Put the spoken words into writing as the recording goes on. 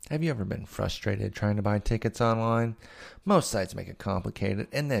Have you ever been frustrated trying to buy tickets online? Most sites make it complicated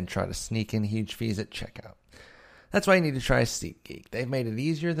and then try to sneak in huge fees at checkout. That's why you need to try SeatGeek. They've made it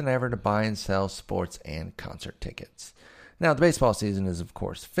easier than ever to buy and sell sports and concert tickets. Now, the baseball season is, of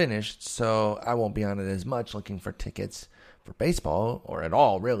course, finished, so I won't be on it as much looking for tickets for baseball, or at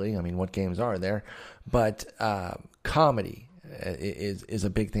all, really. I mean, what games are there? But comedy is a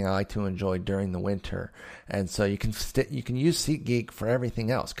big thing I like to enjoy during the winter, and so you can use SeatGeek for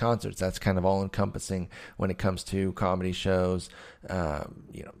everything else. Concerts, that's kind of all encompassing when it comes to comedy shows,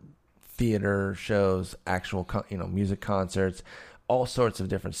 theater shows, actual music concerts, all sorts of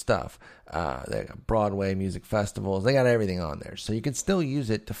different stuff. They got Broadway music festivals. They got everything on there, so you can still use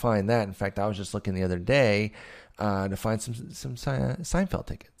it to find that. In fact, I was just looking the other day to find some Seinfeld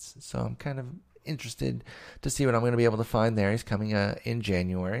tickets. So I'm kind of interested to see what I'm going to be able to find there. He's coming in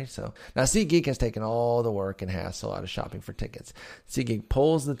January. So now SeatGeek has taken all the work and hassle out of shopping for tickets. SeatGeek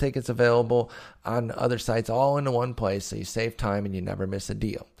pulls the tickets available on other sites all into one place, so you save time and you never miss a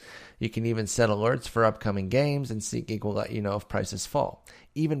deal. You can even set alerts for upcoming games, and SeatGeek will let you know if prices fall.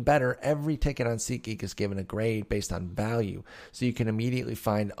 Even better, every ticket on SeatGeek is given a grade based on value, so you can immediately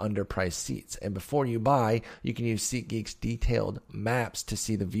find underpriced seats. And before you buy, you can use SeatGeek's detailed maps to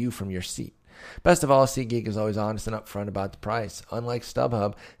see the view from your seat. Best of all, SeatGeek is always honest and upfront about the price. Unlike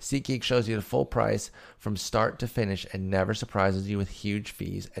StubHub, SeatGeek shows you the full price from start to finish and never surprises you with huge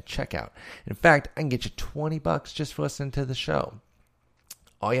fees at checkout. In fact, I can get you $20 just for listening to the show.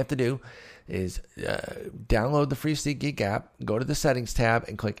 All you have to do is download the free SeatGeek app, go to the settings tab,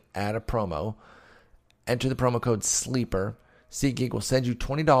 and click add a promo. Enter the promo code SLEEPER. SeatGeek will send you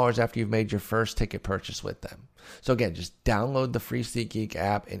 $20 after you've made your first ticket purchase with them. So again, just download the free SeatGeek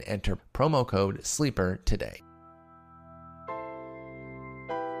app and enter promo code SLEEPER today.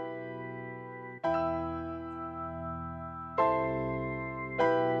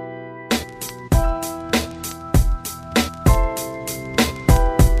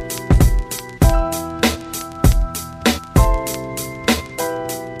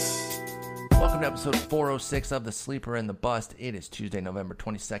 Episode 406 of The Sleeper and the Bust. It is Tuesday, November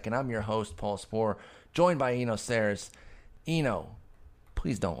 22nd. I'm your host, Paul Sporer, joined by Eno Saris. Eno,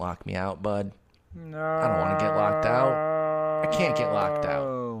 please don't lock me out, bud. No. I don't want to get locked out. I can't get locked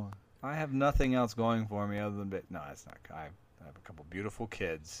out. I have nothing else going for me other than... No, it's not. I have a couple beautiful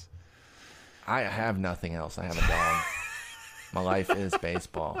kids. I have nothing else. I have a dog. My life is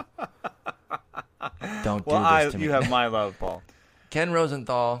baseball. Don't do this to me. You have my love, Paul. Ken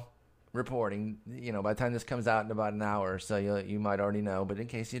Rosenthal reporting, by the time this comes out in about an hour, so you might already know, but in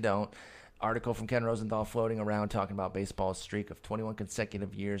case you don't, article from Ken Rosenthal floating around talking about baseball's streak of 21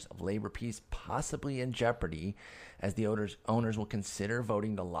 consecutive years of labor peace possibly in jeopardy as the owners will consider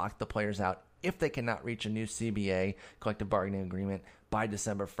voting to lock the players out if they cannot reach a new CBA, collective bargaining agreement, by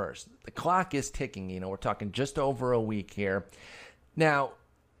December 1st. The clock is ticking, we're talking just over a week here. Now,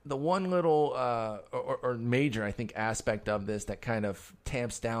 the one little or major, I think, aspect of this that kind of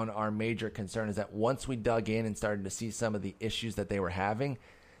tamps down our major concern is that once we dug in and started to see some of the issues that they were having,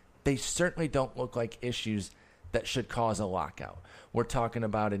 they certainly don't look like issues that should cause a lockout. We're talking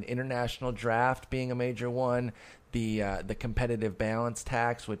about an international draft being a major one, the competitive balance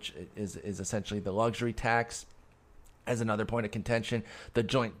tax, which is essentially the luxury tax, as another point of contention. The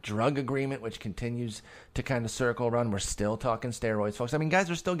joint drug agreement, which continues to kind of circle around. We're still talking steroids, folks. I mean,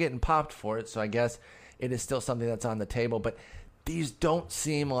 guys are still getting popped for it, so I guess it is still something that's on the table. But these don't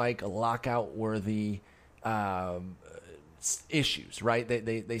seem like lockout-worthy issues, right?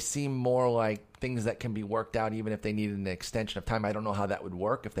 They seem more like things that can be worked out even if they needed an extension of time. I don't know how that would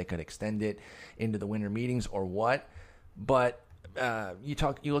work, if they could extend it into the winter meetings or what. But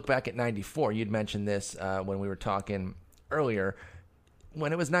you look back at 94. You'd mentioned this when we were talking earlier.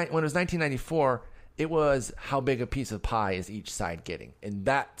 When it was 1994, it was how big a piece of pie is each side getting, and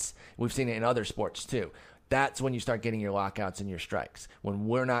we've seen it in other sports too. That's when you start getting your lockouts and your strikes. When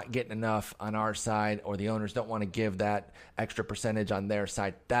we're not getting enough on our side, or the owners don't want to give that extra percentage on their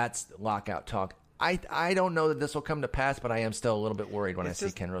side, that's lockout talk. I don't know that this will come to pass, but I am still a little bit worried when I see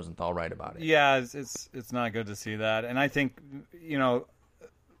Ken Rosenthal write about it. Yeah, it's not good to see that. And I think,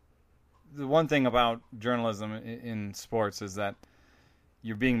 the one thing about journalism in sports is that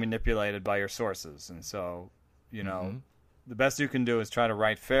you're being manipulated by your sources. And so, the best you can do is try to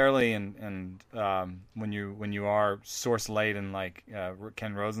write fairly. And when you are source laden like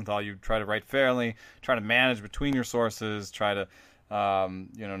Ken Rosenthal, you try to write fairly, try to manage between your sources, try to,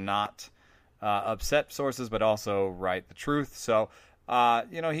 not upset sources, but also write the truth. So,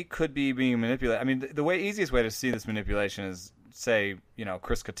 he could be being manipulated. I mean, the easiest way to see this manipulation is, say,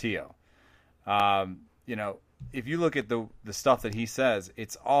 Chris Cotillo. if you look at the stuff that he says,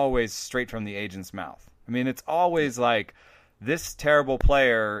 it's always straight from the agent's mouth. I mean, it's always like, this terrible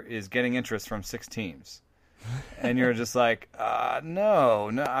player is getting interest from 6 teams. And you're just like,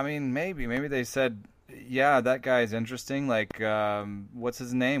 no. I mean, maybe they said, yeah, that guy's interesting. Like, what's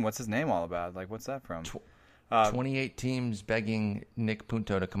his name? What's his name all about? Like, what's that from? 28 teams begging Nick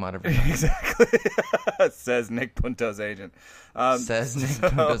Punto to come out of exactly. Says Nick Punto's agent. Says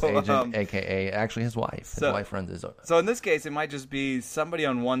Nick Punto's agent, a.k.a. actually his wife. His wife runs his... So in this case, it might just be somebody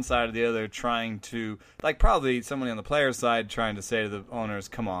on one side or the other trying to, like probably somebody on the player's side trying to say to the owners,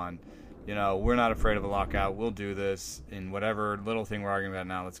 come on, you know, we're not afraid of a lockout. We'll do this in whatever little thing we're arguing about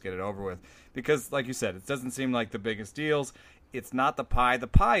now. Let's get it over with. Because, like you said, it doesn't seem like the biggest deals. It's not the pie. The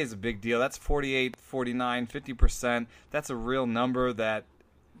pie is a big deal. That's 48, 49, 50%. That's a real number that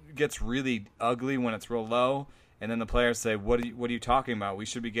gets really ugly when it's real low. And then the players say, what are you talking about? We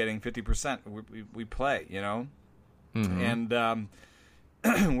should be getting 50%. We play, you know? Mm-hmm.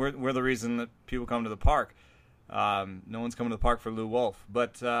 And we're the reason that people come to the park. No one's coming to the park for Lou Wolf.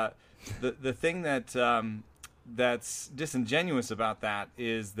 But the thing that's disingenuous about that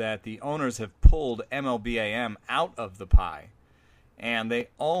is that the owners have pulled MLBAM out of the pie. And they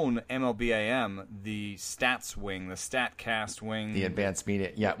own MLBAM, the stats wing, the StatCast wing. The advanced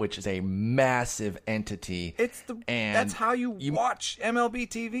media, yeah, which is a massive entity. That's how you watch MLB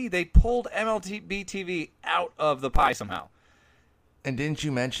TV. They pulled MLB TV out of the pie somehow. And didn't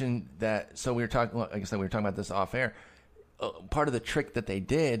you mention that, so we were talking, like I said, we were talking about this off air. Part of the trick that they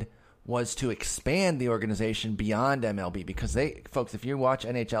did was to expand the organization beyond MLB, because folks, if you watch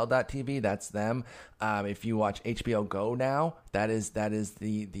NHL.tv, that's them. If you watch HBO Go now, that is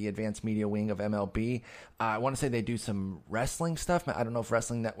the advanced media wing of MLB. I want to say they do some wrestling stuff. I don't know if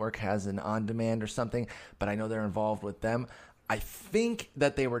Wrestling Network has an on-demand or something, but I know they're involved with them. I think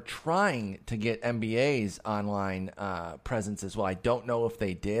that they were trying to get NBA's online presence as well. I don't know if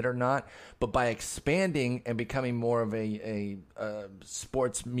they did or not, but by expanding and becoming more of a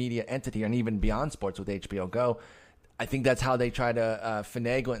sports media entity, and even beyond sports with HBO Go, I think that's how they try to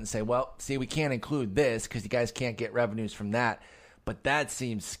finagle it and say, well, see, we can't include this because you guys can't get revenues from that. But that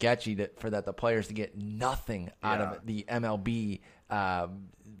seems sketchy for the players to get nothing out of the MLB.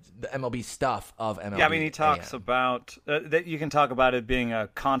 The MLB stuff of MLB. Yeah, I mean, he talks about that you can talk about it being a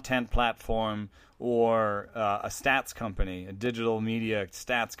content platform or a stats company, a digital media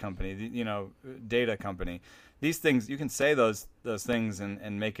stats company, you know, data company. These things, you can say those things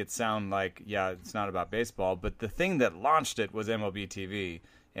and make it sound like, yeah, it's not about baseball. But the thing that launched it was MLB TV,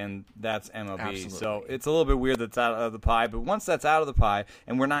 and that's MLB. Absolutely. So it's a little bit weird that's out of the pie. But once that's out of the pie,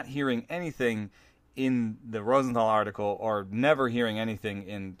 and we're not hearing anything in the Rosenthal article, or never hearing anything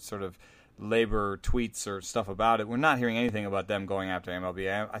in sort of labor tweets or stuff about it, we're not hearing anything about them going after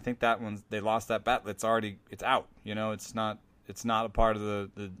MLB. I think that they lost that bet. It's out. You know, it's not a part of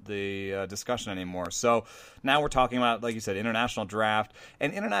the discussion anymore. So now we're talking about, like you said, international draft,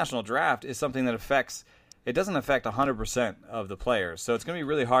 and international draft is something that doesn't affect 100% of the players. So it's going to be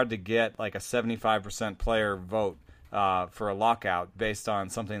really hard to get like a 75% player vote for a lockout based on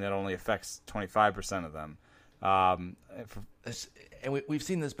something that only affects 25% of them. And we've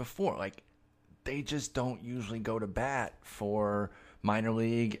seen this before. Like, they just don't usually go to bat for minor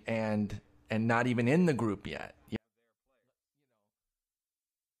league and not even in the group yet.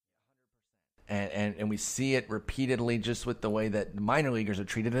 And we see it repeatedly just with the way that minor leaguers are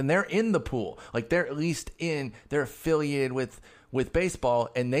treated, and they're in the pool. Like, they're at least they're affiliated with baseball,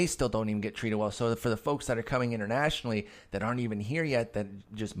 and they still don't even get treated well. So for the folks that are coming internationally that aren't even here yet, that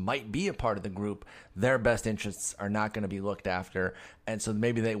just might be a part of the group, their best interests are not going to be looked after. And so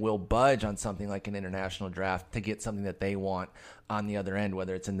maybe they will budge on something like an international draft to get something that they want on the other end,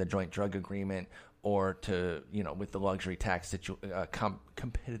 whether it's in the joint drug agreement or to, you know, with the luxury tax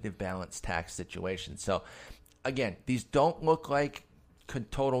competitive balance tax situation. So again, these don't look like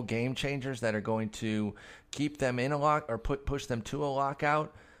total game changers that are going to keep them in a lock or push them to a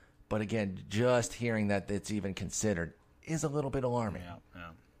lockout. But again, just hearing that it's even considered is a little bit alarming. Yeah.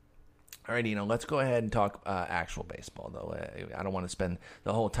 All right, let's go ahead and talk actual baseball, though. I don't want to spend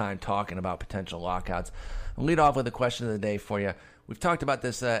the whole time talking about potential lockouts. I'll lead off with a question of the day for you. We've talked about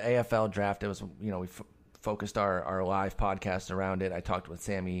this AFL draft. It was, we focused our live podcast around it. I talked with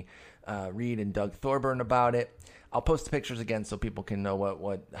Sammy Reed and Doug Thorburn about it. I'll post the pictures again so people can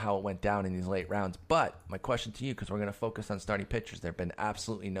know how it went down in these late rounds. But my question to you, because we're going to focus on starting pitchers, there have been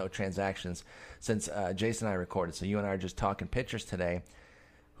absolutely no transactions since Jason and I recorded. So you and I are just talking pitchers today.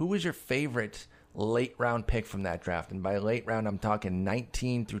 Who was your favorite late round pick from that draft? And by late round, I'm talking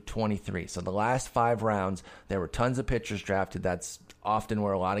 19 through 23. So the last 5 rounds, there were tons of pitchers drafted. That's often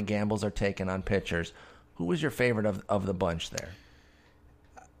where a lot of gambles are taken on pitchers. Who was your favorite of the bunch there?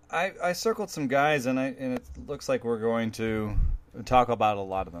 I circled some guys, and it looks like we're going to talk about a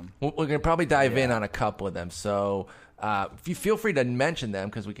lot of them. We're going to probably dive in on a couple of them. So if you feel free to mention them,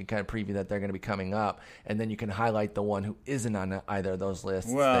 because we can kind of preview that they're going to be coming up, and then you can highlight the one who isn't on either of those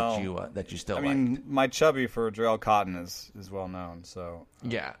lists that you still like. I mean, my chubby for Jarrell Cotton is well known. So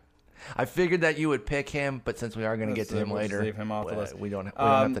yeah. I figured that you would pick him, but since we are going to get to him later, leave him off the list. We don't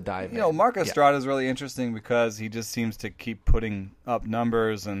have to dive in. Mark Estrada is really interesting because he just seems to keep putting up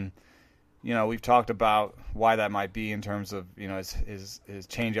numbers, and we've talked about why that might be in terms of his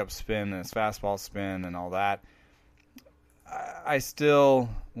changeup spin and his fastball spin and all that. I still,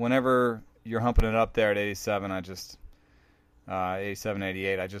 whenever you're humping it up there at 87, 87,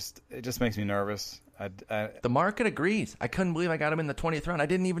 88, it just makes me nervous. The market agrees. I couldn't believe I got him in the 20th round. I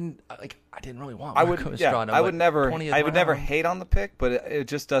didn't really want Marco Estrada. I would never hate on the pick, but it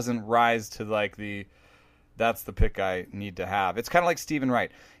just doesn't rise to that's the pick I need to have. It's kind of like Stephen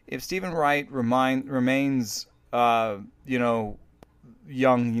Wright. If Stephen Wright remains young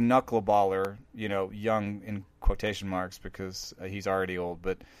knuckleballer, young in quotation marks because he's already old,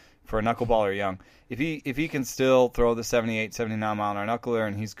 but for a knuckleballer young, if he can still throw the 78, 79 mile an hour knuckler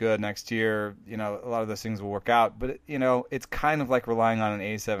and he's good next year, a lot of those things will work out. But it's kind of like relying on an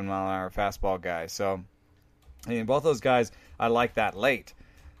 87 mile an hour fastball guy. So both those guys, I like that late.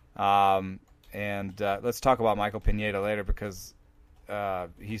 And let's talk about Michael Pineda later because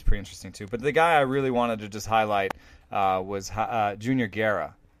he's pretty interesting too. But the guy I really wanted to just highlight was Junior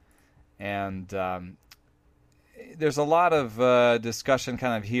Guerra, and there's a lot of discussion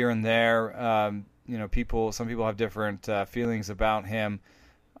kind of here and there. Some people have different feelings about him.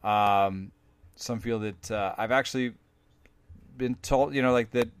 Some feel that I've actually been told,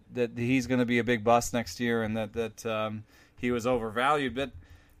 that he's going to be a big bust next year, and that he was overvalued.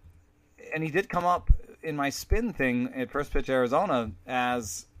 And he did come up in my spin thing at First Pitch Arizona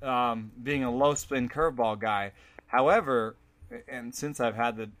as being a low spin curveball guy. However, and since I've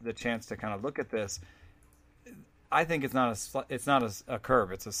had the chance to kind of look at this, I think it's not a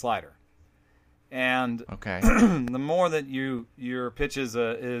curve; it's a slider. And okay. The more that your pitch is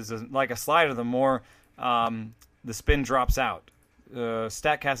like a slider, the more the spin drops out.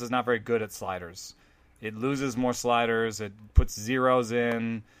 Statcast is not very good at sliders. It loses more sliders. It puts zeros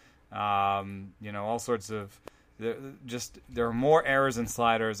in. All sorts of. There are more errors in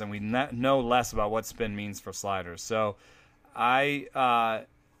sliders, and we know less about what spin means for sliders. So, if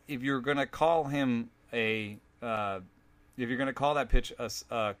you're going to call him if you're going to call that pitch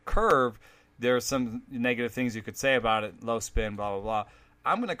a curve, there are some negative things you could say about it, low spin, blah, blah, blah.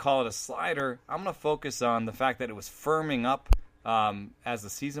 I'm going to call it a slider. I'm going to focus on the fact that it was firming up as the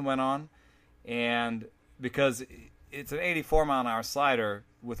season went on, and because it's an 84 mile an hour slider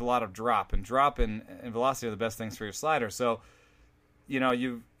with a lot of drop, and velocity are the best things for your slider. So, it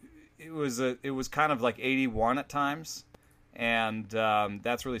was kind of like 81 at times, and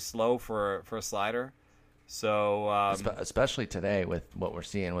that's really slow for a slider. So especially today with what we're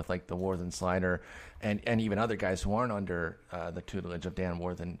seeing with like the Worthen slider and even other guys who aren't under the tutelage of Dan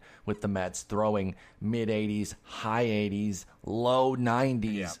Worthen with the Mets throwing mid 80s, high 80s, low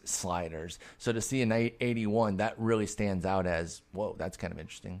 90s sliders. So to see an 81, that really stands out as, whoa, that's kind of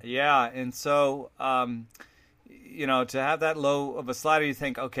interesting. Yeah, and so to have that low of a slider, you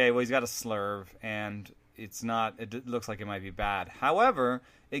think, okay, well, he's got a slurve, and it looks like it might be bad. However,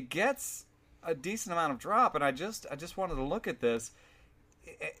 it gets a decent amount of drop, and I just wanted to look at this.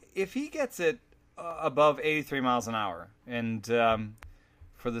 If he gets it above 83 miles an hour, and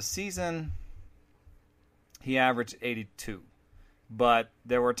for the season he averaged 82, but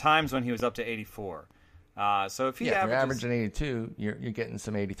there were times when he was up to 84. So if he averages, averaging 82, you're getting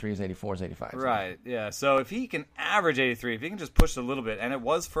some 83s, 84s, 85s. Right, yeah. So if he can average 83, if he can just push it a little bit, and it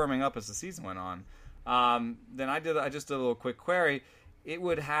was firming up as the season went on, then I just did a little quick query. It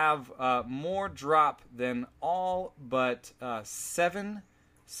would have more drop than all but 7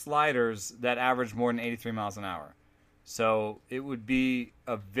 sliders that average more than 83 miles an hour. So it would be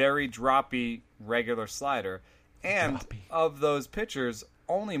a very droppy regular slider. And of those pitchers,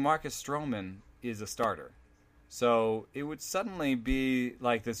 only Marcus Stroman is a starter. So it would suddenly be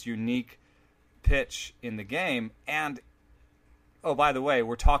like this unique pitch in the game. And oh, by the way,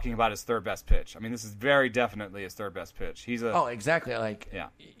 we're talking about his third best pitch. I mean, this is very definitely his third best pitch. Exactly.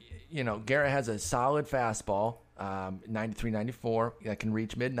 Guerra has a solid fastball, 93, 94, that can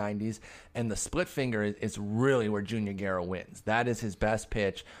reach mid 90s, and the split finger is really where Junior Guerra wins. That is his best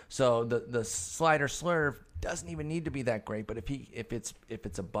pitch. So the slider slurve doesn't even need to be that great, but if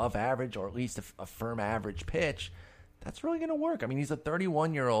it's above average or at least a firm average pitch, that's really going to work. I mean, he's a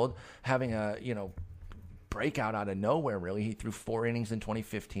 31-year-old having a breakout out of nowhere, really. He threw 4 innings in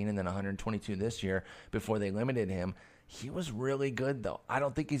 2015 and then 122 this year before they limited him. He was really good, though. I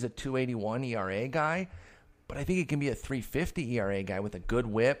don't think he's a 281 ERA guy, but I think he can be a 350 ERA guy with a good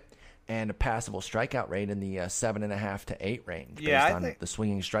whip and a passable strikeout rate in the 7.5 to 8 range based on the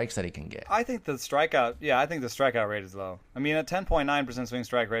swinging strikes that he can get. I think the strikeout rate is low. I mean, a 10.9% swing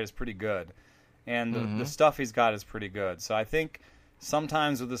strike rate is pretty good, and the stuff he's got is pretty good. So I think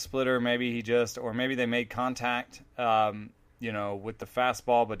sometimes with the splitter, maybe they made contact, with the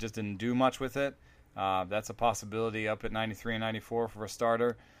fastball, but just didn't do much with it. That's a possibility up at 93 and 94 for a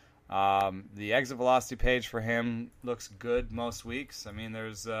starter. The exit velocity page for him looks good most weeks. I mean,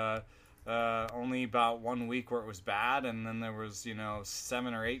 there's only about 1 week where it was bad, and then there was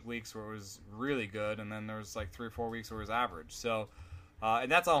 7 or 8 weeks where it was really good, and then there was like 3 or 4 weeks where it was average. So,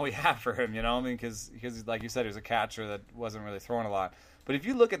 and that's all we have for him, I mean, because like you said, he was a catcher that wasn't really throwing a lot. But if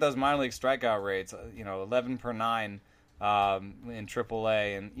you look at those minor league strikeout rates, 11 per 9 in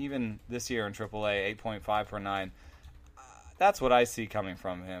AAA, and even this year in AAA, 8.5 per 9. That's what I see coming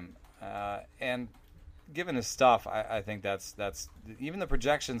from him. And given his stuff, I think that's even the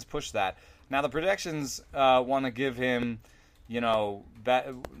projections push that. Now the projections want to give him,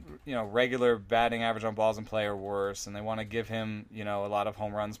 regular batting average on balls in play or worse, and they want to give him, a lot of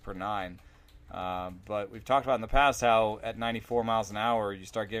home runs per 9. But we've talked about in the past how at 94 miles an hour you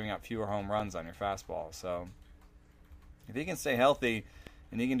start giving up fewer home runs on your fastball. So if he can stay healthy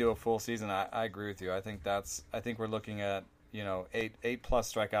and he can do a full season, I agree with you. I think we're looking at 8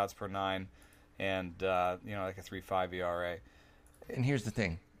 plus strikeouts per 9, and like a 3.5 ERA. And here's the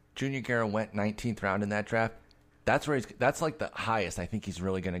thing: Junior Guerra went 19th round in that draft. That's like the highest I think he's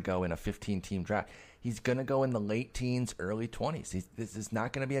really going to go in a 15-team draft. He's going to go in the late teens, early 20s. This is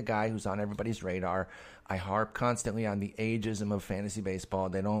not going to be a guy who's on everybody's radar. I harp constantly on the ageism of fantasy baseball.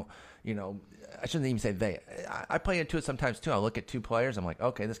 They don't, I shouldn't even say they. I play into it sometimes too. I look at 2 players. I'm like,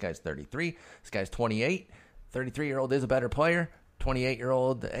 okay, this guy's 33. This guy's 28. 33-year-old is a better player.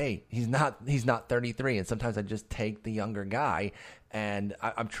 28-year-old, hey, he's not 33. And sometimes I just take the younger guy, and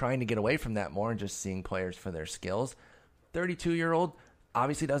I'm trying to get away from that more and just seeing players for their skills. 32-year-old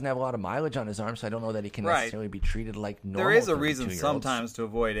obviously doesn't have a lot of mileage on his arm, so I don't know that he can necessarily be treated like normal. There is a reason sometimes to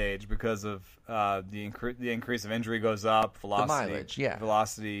avoid age because of the increase of injury goes up, velocity, the mileage, yeah.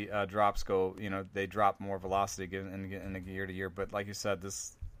 Velocity drops go. They drop more velocity in a year to year. But like you said,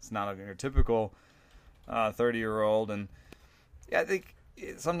 this is not a typical 30-year-old, and I think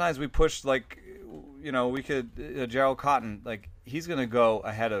sometimes we push we could Gerald Cotton, he's going to go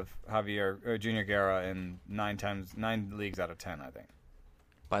ahead of Javier or Junior Guerra in 9 leagues out of 10, I think.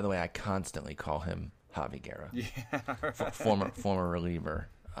 By the way, I constantly call him Javi Guerra, former reliever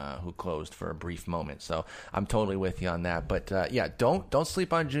who closed for a brief moment. So I'm totally with you on that. But don't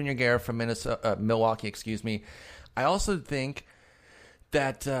sleep on Junior Guerra from Milwaukee. Excuse me. I also think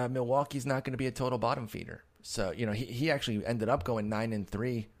that Milwaukee's not going to be a total bottom feeder. So, he actually ended up going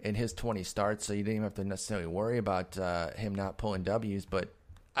 9-3 in his 20 starts, so you didn't even have to necessarily worry about him not pulling W's. But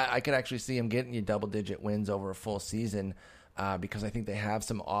I could actually see him getting you double-digit wins over a full season because I think they have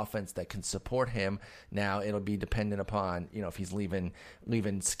some offense that can support him. Now, it'll be dependent upon, if he's leaving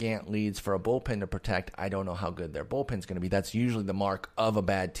scant leads for a bullpen to protect. I don't know how good their bullpen's going to be. That's usually the mark of a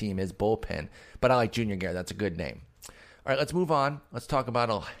bad team is bullpen. But I like Junior Guerra. That's a good name. All right, let's move on. Let's talk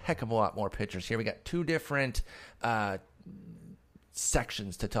about a heck of a lot more pitchers here. We got 2 different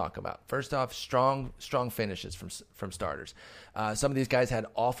sections to talk about. First off, strong finishes from starters. Some of these guys had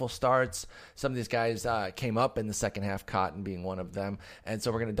awful starts. Some of these guys came up in the second half, Cotton being one of them. And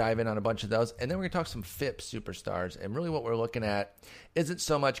so we're going to dive in on a bunch of those. And then we're going to talk some FIP superstars. And really what we're looking at isn't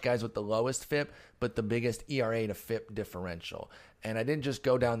so much guys with the lowest FIP, but the biggest ERA to FIP differential. And I didn't just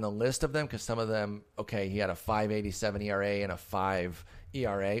go down the list of them because some of them, okay, he had a 5.87 ERA and a 5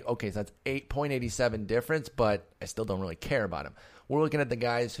 ERA. Okay, so that's 8.87 difference, but I still don't really care about him. We're looking at the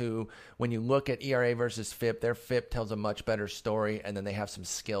guys who, when you look at ERA versus FIP, their FIP tells a much better story, and then they have some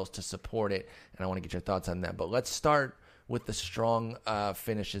skills to support it. And I want to get your thoughts on that. But let's start with the strong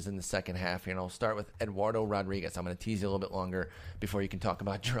finishes in the second half here, and I'll start with Eduardo Rodriguez. I'm going to tease you a little bit longer before you can talk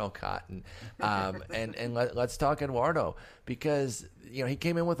about Jarrell Cotton. Let's talk Eduardo because he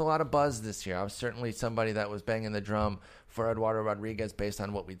came in with a lot of buzz this year. I was certainly somebody that was banging the drum for Eduardo Rodriguez based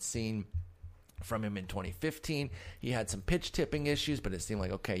on what we'd seen from him in 2015. He had some pitch tipping issues, but it seemed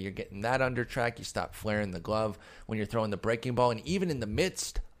like, okay, you're getting that under track. You stop flaring the glove when you're throwing the breaking ball, and even in the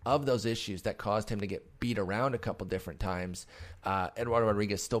midst of those issues that caused him to get beat around a couple different times, Eduardo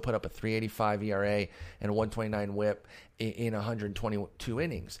Rodriguez still put up a 3.85 ERA and a 1.29 WHIP in 122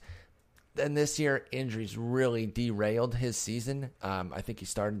 innings. then this year, injuries really derailed his season. I think he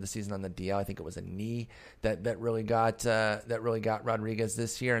started the season on the DL. I think it was a knee that really got Rodriguez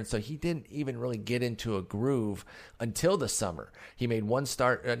this year, and so he didn't even really get into a groove until the summer. He made one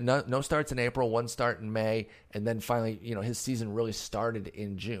start, no starts in April, one start in May, and then finally, his season really started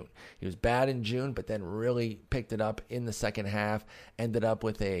in June. He was bad in June, but then really picked it up in the second half. Ended up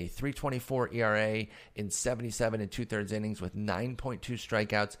with a 3.24 ERA in 77 and 2/3 innings with 9.2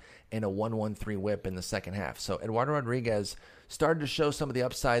 strikeouts and a 1.13 WHIP in the second half. So Eduardo Rodriguez started to show some of the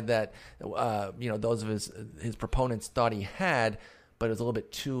upside that those of his proponents thought he had, but it was a little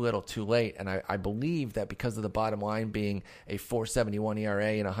bit too little too late. And I believe that because of the bottom line being a 4.71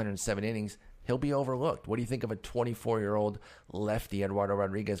 ERA in 107 innings, he'll be overlooked. What do you think of a 24-year-old lefty Eduardo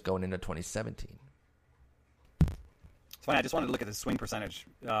Rodriguez going into 2017? It's funny, I just wanted to look at the swing percentage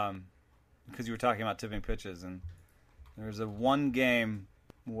because you were talking about tipping pitches, and there's a one game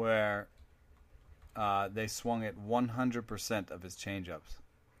where they swung at 100% of his changeups.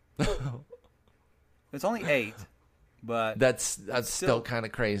 It's only 8, but that's still kind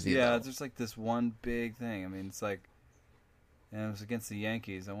of crazy. Yeah, though. it's just like this one big thing. I mean, it's like, and it was against the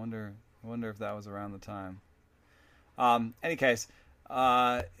Yankees. I wonder if that was around the time. Any case,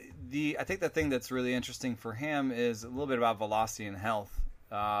 I think the thing that's really interesting for him is a little bit about velocity and health.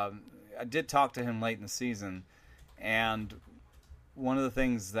 I did talk to him late in the season, and one of the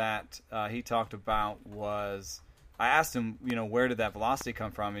things that he talked about was, I asked him, where did that velocity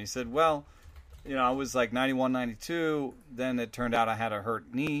come from? And he said, well, I was like 91, 92. Then it turned out I had a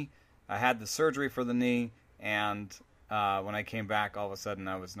hurt knee. I had the surgery for the knee, and when I came back, all of a sudden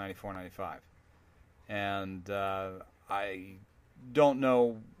I was 94, 95. And I don't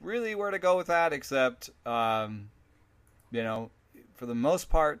know really where to go with that, except, for the most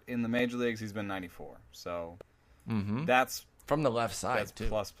part in the major leagues, he's been 94. So that's from the left side, that's too.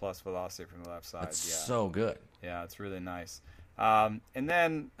 Plus velocity from the left side. That's so good. Yeah, it's really nice. And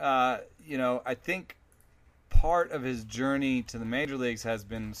then, I think part of his journey to the major leagues has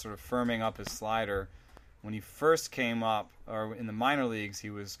been sort of firming up his slider. When he first came up, or in the minor leagues, he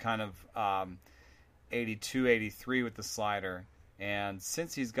was kind of 82, 83 with the slider. And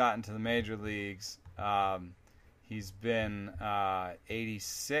since he's gotten to the major leagues, he's been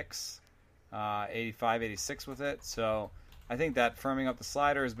 86, 85, 86 with it. So I think that firming up the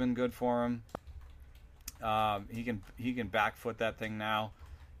slider has been good for him. He can back foot that thing now,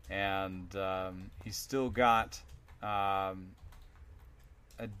 and he's still got a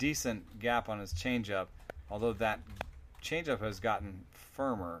decent gap on his changeup, although that changeup has gotten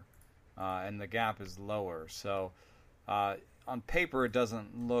firmer and the gap is lower. So on paper, it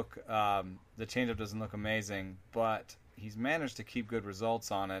doesn't look the changeup doesn't look amazing, but he's managed to keep good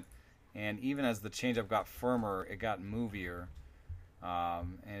results on it. And even as the changeup got firmer, it got movier.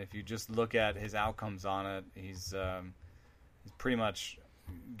 And if you just look at his outcomes on it, he's pretty much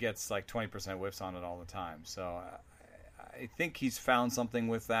gets like 20% whiffs on it all the time. So I think he's found something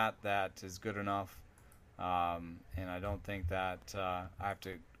with that is good enough. And I don't think that I have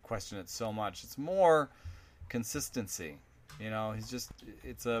to question it so much. It's more consistency.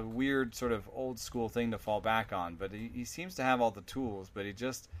 It's a weird sort of old school thing to fall back on, but he seems to have all the tools, but he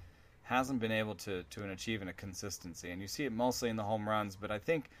just hasn't been able to achieve a consistency. And you see it mostly in the home runs, but I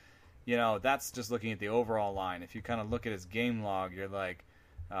think, that's just looking at the overall line. If you kind of look at his game log, you're like,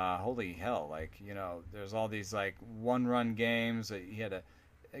 holy hell, there's all these like 1-run games. He had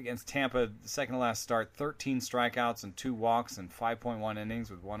against Tampa, the second to last start, 13 strikeouts and 2 walks and 5.1 innings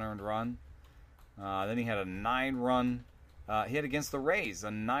with 1 earned run. Then he had a 9-run, he had against the Rays, a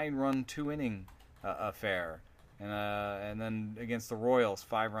 9-run 2-inning affair. And then against the Royals,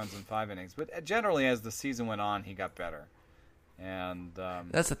 5 runs in 5 innings. But generally, as the season went on, he got better. And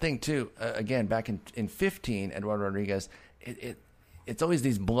that's the thing too. Again, back in 15, Eduardo Rodriguez, it's always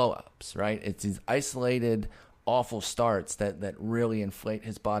these blow-ups, right? It's these isolated, awful starts that really inflate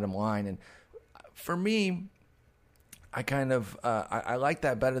his bottom line. And for me, I kind of I like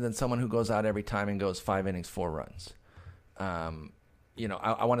that better than someone who goes out every time and goes 5 innings, 4 runs.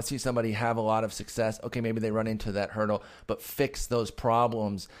 I want to see somebody have a lot of success. Okay, maybe they run into that hurdle, but fix those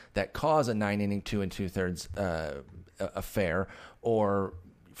problems that cause a 9-inning, 2 2/3 affair, or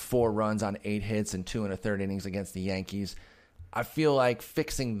 4 runs on 8 hits and 2 1/3 innings against the Yankees. I feel like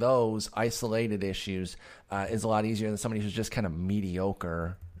fixing those isolated issues is a lot easier than somebody who's just kind of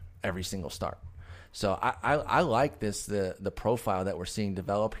mediocre every single start. So I like the profile that we're seeing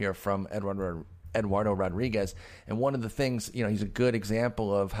develop here from Eduardo Eduardo Rodriguez. And one of the things, he's a good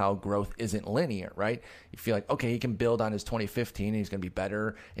example of how growth isn't linear, right? You feel like, okay, he can build on his 2015 and he's going to be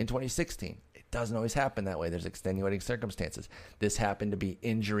better in 2016. It doesn't always happen that way. There's extenuating circumstances. This happened to be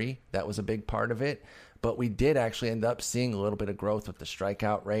injury. That was a big part of it. But we did actually end up seeing a little bit of growth with the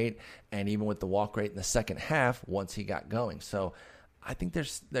strikeout rate and even with the walk rate in the second half once he got going. So I think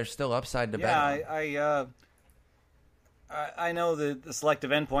there's still upside to bet on. I know that the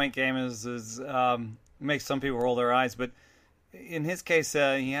selective endpoint game is makes some people roll their eyes, but in his case,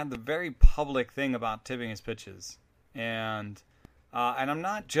 he had the very public thing about tipping his pitches, and I'm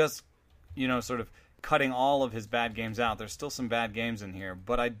not just sort of cutting all of his bad games out. There's still some bad games in here,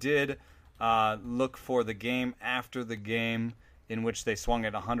 but I did look for the game after the game in which they swung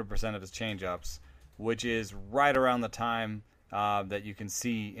at 100% of his changeups, which is right around the time that you can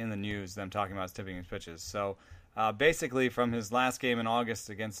see in the news them talking about his tipping his pitches. So. Basically, from his last game in August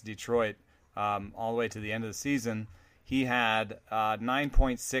against Detroit all the way to the end of the season, he had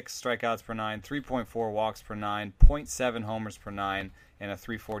 9.6 strikeouts per nine, 3.4 walks per nine, 0.7 homers per nine, and a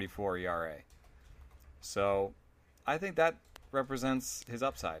 3.44 ERA. So I think that represents his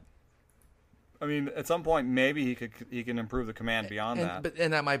upside. I mean, at some point, maybe he can improve the command beyond that.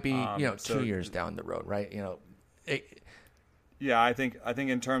 And that might be 2 years down the road, right? Yeah, I think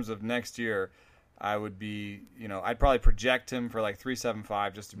in terms of next year. I would be, I'd probably project him for like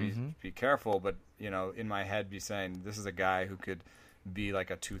 3.75 just to be careful, but in my head be saying this is a guy who could be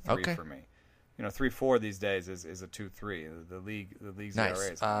like a 2.3 for me. 3.4 these days is a 2.3. The league's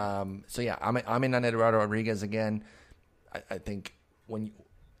nice. ERA. So yeah, I'm in on Eduardo Rodriguez again. I think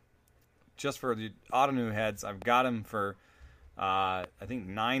just for the Ottoneu heads, I've got him for I think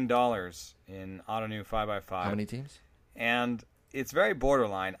 $9 in Ottoneu 5x5. How many teams? And it's very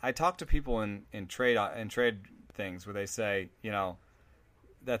borderline. I talk to people in trade things where they say,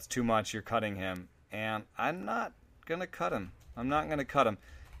 that's too much. You're cutting him, and I'm not gonna cut him.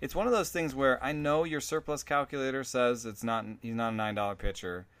 It's one of those things where I know your surplus calculator says he's not a $9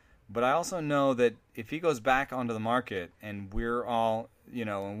 pitcher, but I also know that if he goes back onto the market and we're all,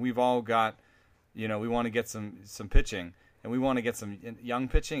 and we've all got, we want to get some pitching and we want to get some young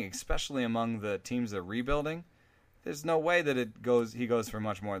pitching, especially among the teams that are rebuilding. There's no way that he goes for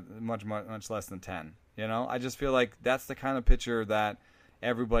much less than 10. I just feel like that's the kind of pitcher that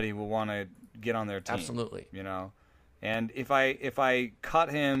everybody will want to get on their team. Absolutely. And if I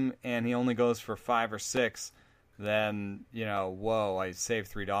cut him and he only goes for 5 or 6, then whoa, I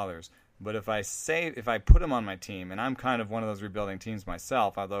saved $3. But if I put him on my team, and I'm kind of one of those rebuilding teams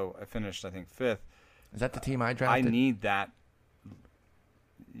myself, although I finished I think 5th. Is that the team I drafted? I need that.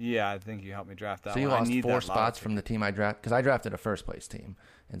 Yeah, I think you helped me draft that. So you lost 4 spots from the team I drafted, because I drafted a first place team,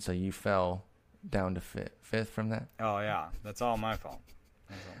 and so you fell down to fifth from that. Oh yeah, that's all my fault.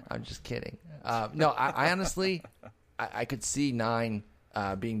 I'm just kidding. No, I honestly, I could see 9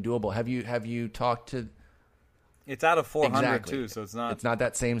 being doable. Have you talked to? It's out of 400 exactly. too, so it's not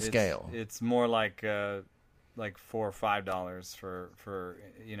that same scale. It's more like $4 or $5 for.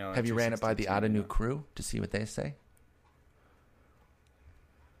 Have you ran it by the Ottoneu crew to see what they say?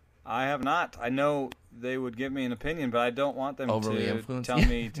 I have not. I know they would give me an opinion, but I don't want them to tell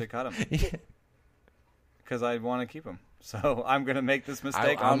me to cut him. Because I want to keep him. So I'm going to make this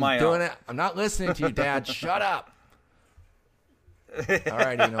mistake on my own. I'm not listening to you, Dad. Shut up. All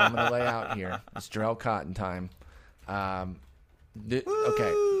right, I'm going to lay out here. It's Jarrell Cotton time. Okay,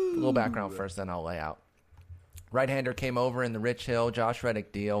 a little background first, then I'll lay out. Right-hander came over in the Rich Hill, Josh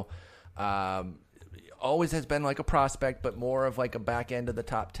Reddick deal. Always has been like a prospect, but more of like a back end of the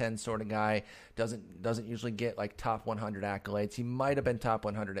top 10 sort of guy. Doesn't usually get like top 100 accolades. He might have been top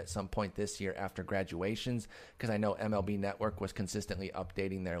 100 at some point this year after graduations, because I know MLB Network was consistently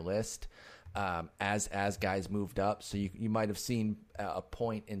updating their list as guys moved up. So you might have seen a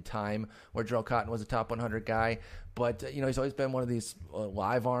point in time where Jarrell Cotton was a top 100 guy, but he's always been one of these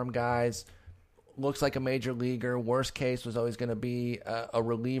live arm guys. Looks like a major leaguer. Worst case was always going to be a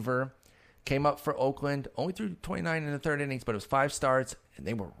reliever. Came up for Oakland, only threw 29 in the third innings, but it was 5 starts, and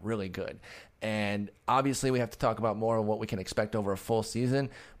they were really good. And obviously we have to talk about more of what we can expect over a full season,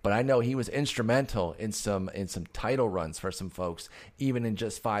 but I know he was instrumental in some title runs for some folks, even in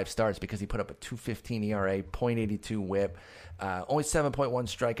just 5 starts, because he put up a 2.15 ERA, .82 whip, only 7.1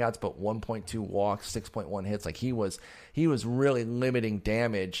 strikeouts, but 1.2 walks, 6.1 hits. Like he was really limiting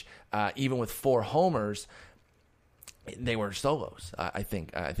damage, even with 4 homers. They were solos. I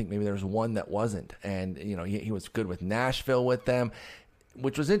think maybe there was one that wasn't, and he was good with Nashville with them.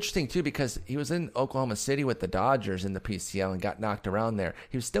 which was interesting too because he was in Oklahoma City with the Dodgers in the PCL and got knocked around there.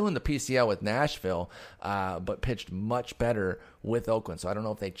 He was still in the PCL with Nashville, but pitched much better with Oakland. So I don't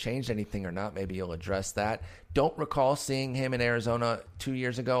know if they changed anything or not. Maybe you'll address that. Don't recall seeing him in Arizona 2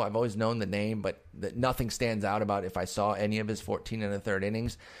 years ago. I've always known the name, but nothing stands out about if I saw any of his 14 and a third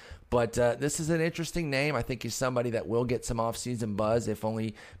innings. But this is an interesting name. I think he's somebody that will get some offseason buzz, if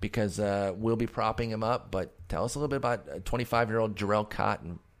only because we'll be propping him up. But tell us a little bit about 25-year-old Jarrell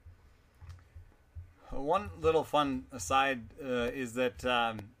Cotton. One little fun aside is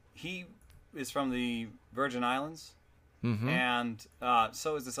that he is from the Virgin Islands, and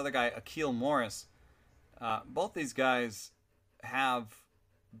so is this other guy, Akil Morris. Both these guys have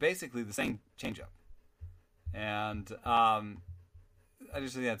basically the same changeup, and I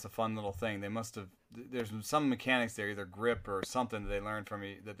just think that's a fun little thing. They must have. There's some mechanics there, either grip or something that they learned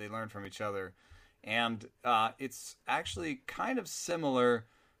from each other, and it's actually kind of similar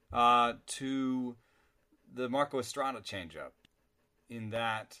to the Marco Estrada changeup in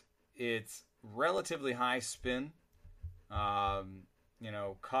that it's relatively high spin. Cotton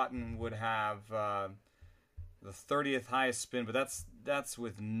would have the 30th highest spin, but that's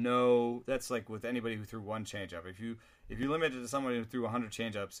like with anybody who threw one changeup. If you limit it to someone who threw 100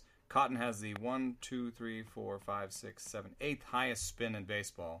 changeups, Cotton has the 1, 2, 3, 4, 5, 6, 7, 8th highest spin in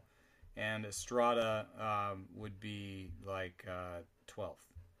baseball, and Estrada would be like 12th.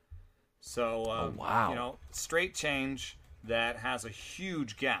 So wow, straight change that has a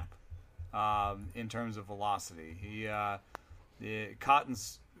huge gap in terms of velocity.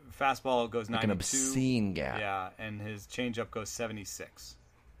 Cotton's fastball goes 92. Like an obscene gap. Yeah, and his changeup goes 76.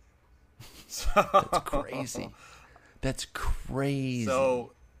 So that's crazy. That's crazy.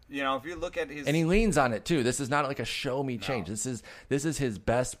 So, if you look at his... And he leans on it, too. This is not like a show-me change. This is his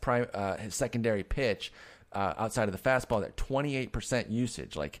best his secondary pitch outside of the fastball, that 28%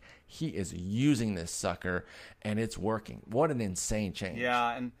 usage. Like, he is using this sucker, and it's working. What an insane change.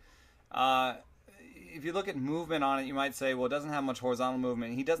 Yeah, and if you look at movement on it, you might say, well, it doesn't have much horizontal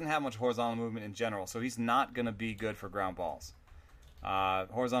movement. He doesn't have much horizontal movement in general, so he's not going to be good for ground balls.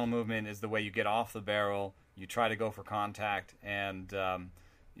 Horizontal movement is the way you get off the barrel. You try to go for contact, and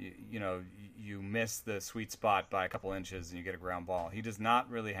you miss the sweet spot by a couple inches, and you get a ground ball. He does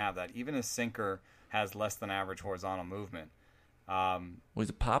not really have that. Even his sinker has less than average horizontal movement. He's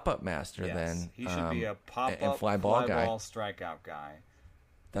a pop-up master. Yes, then he should be a pop-up and fly ball strikeout guy.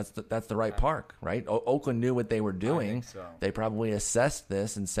 That's the right park, right? Oakland knew what they were doing. I think so. They probably assessed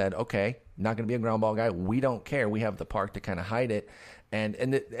this and said, okay, not going to be a ground ball guy. We don't care. We have the park to kind of hide it.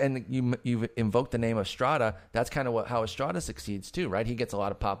 And you've invoked the name of Estrada. That's kind of how Estrada succeeds too, right? He gets a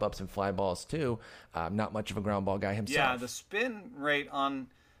lot of pop-ups and fly balls too. Not much of a ground ball guy himself. Yeah, the spin rate on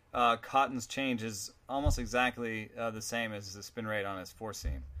Cotton's change is almost exactly the same as the spin rate on his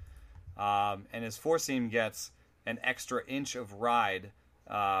four-seam. And his four-seam gets an extra inch of ride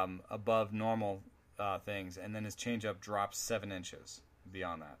above normal things, and then his changeup drops 7 inches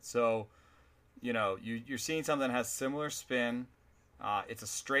beyond that. So, you're seeing something that has similar spin. It's a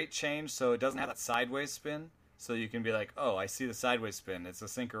straight change, so it doesn't have that sideways spin. So you can be like, oh, I see the sideways spin. It's a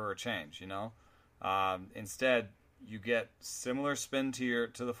sinker or a change, Instead, you get similar spin to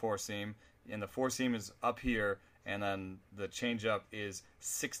the four seam, and the four seam is up here, and then the changeup is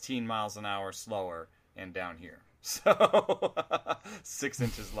 16 miles an hour slower and down here. So 6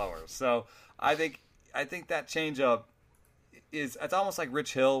 inches lower. So I think that changeup it's almost like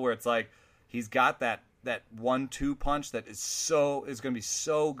Rich Hill, where it's like he's got that 1-2 punch that is going to be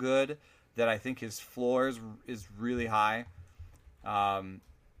so good that I think his floor is really high.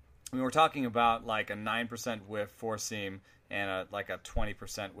 We're talking about like a 9% whiff four seam and a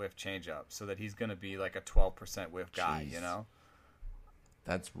 20% whiff changeup, so that he's going to be like a 12% whiff guy. Jeez.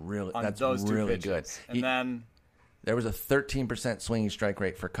 That's really good. And then there was a 13% swinging strike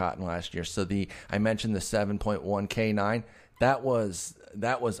rate for Cotton last year. So I mentioned the 7.1 K9. That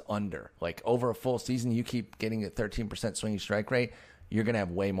was under. Like over a full season, you keep getting a 13% swinging strike rate, you're going to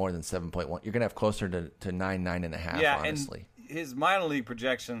have way more than 7.1. You're going to have closer to 9.5, honestly. And his minor league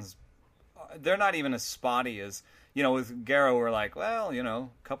projections, they're not even as spotty as, with Guerra, we're like, well, a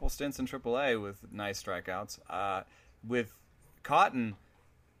couple stints in AAA with nice strikeouts. With Cotton,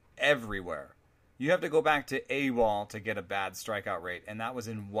 everywhere. You have to go back to A-ball to get a bad strikeout rate, and that was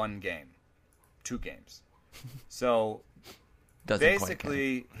in 2 games. So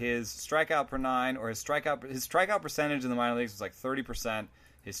basically, his strikeout per 9, or his strikeout percentage in the minor leagues was like 30%.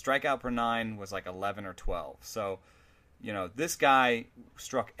 His strikeout per 9 was like 11 or 12. So, this guy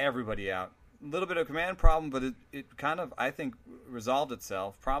struck everybody out. A little bit of a command problem, but it kind of, I think, resolved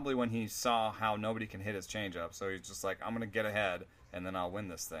itself probably when he saw how nobody can hit his changeup. So he's just like, I'm going to get ahead and then I'll win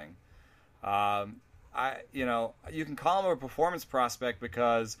this thing. You can call him a performance prospect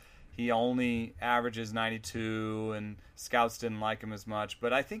because he only averages 92, and scouts didn't like him as much.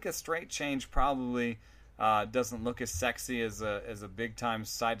 But I think a straight change probably doesn't look as sexy as a big time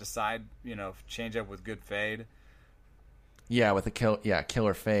side to side, change up with good fade. Yeah, with a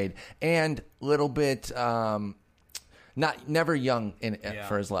killer fade, and little bit never young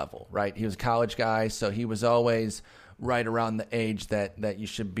for his level, right? He was a college guy, so he was always right around the age that you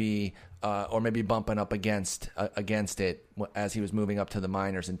should be, or maybe bumping up against it as he was moving up to the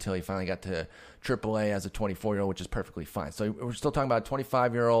minors until he finally got to AAA as a 24-year-old, which is perfectly fine. So we're still talking about a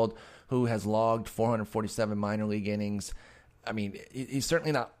 25-year-old who has logged 447 minor league innings. I mean, he's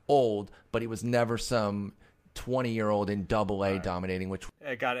certainly not old, but he was never some 20-year-old in AA dominating, which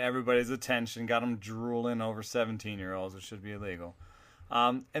it got everybody's attention, got them drooling over 17-year-olds, which should be illegal.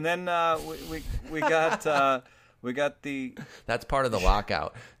 And then we got we got the. That's part of the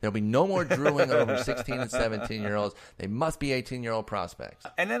lockout. There'll be no more drooling over 16 and 17-year-olds. They must be 18-year-old prospects.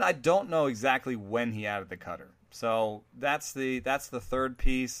 And then I don't know exactly when he added the cutter. So that's the third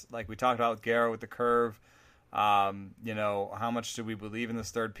piece, like we talked about with Garrett with the curve. How much do we believe in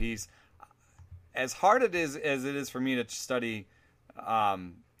this third piece? As hard as it is for me to study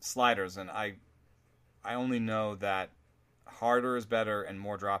sliders, and I only know that harder is better and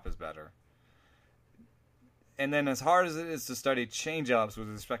more drop is better. And then as hard as it is to study changeups with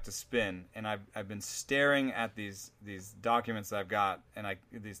respect to spin, and I've been staring at these documents that I've got, and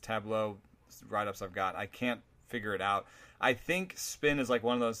these Tableau write-ups I've got, I can't figure it out. I think spin is like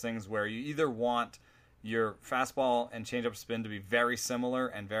one of those things where you either want your fastball and changeup spin to be very similar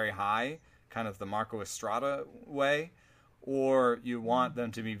and very high, kind of the Marco Estrada way, or you want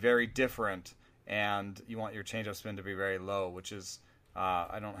them to be very different and you want your changeup spin to be very low, which is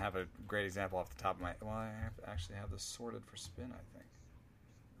I don't have a great example off the top of my. Well, I actually have this sorted for spin. I think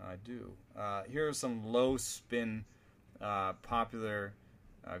I do. Here are some low spin, popular,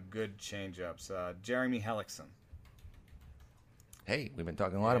 good changeups. Jeremy Hellickson. Hey, we've been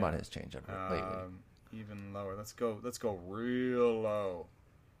talking a lot about his changeup lately. Even lower. Let's go real low.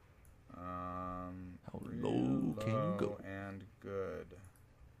 How low can you go? And good.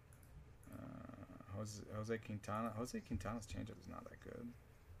 Jose Quintana. Jose Quintana's changeup is not that good.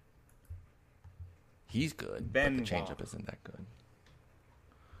 He's good, Ben but the changeup isn't that good.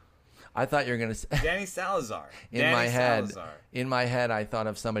 I thought you were going to say Danny Salazar. In my head, I thought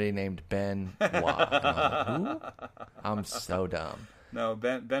of somebody named Ben Wa. Who? I'm so dumb. No,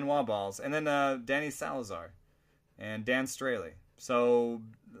 Benoit balls, and then Danny Salazar, and Dan Straley. So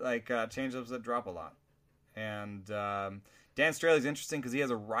changeups that drop a lot, and Dan Straley's interesting because he has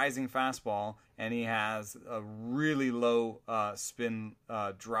a rising fastball and he has a really low spin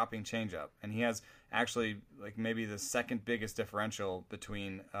dropping changeup, and he has actually maybe the second biggest differential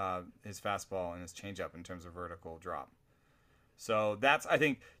between his fastball and his changeup in terms of vertical drop. So I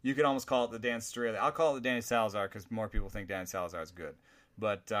think you could almost call it the Dan Straley. I'll call it the Danny Salazar because more people think Danny Salazar is good.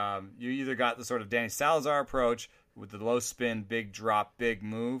 But you either got the sort of Danny Salazar approach with the low spin, big drop, big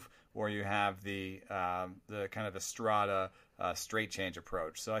move, or you have the kind of Estrada straight change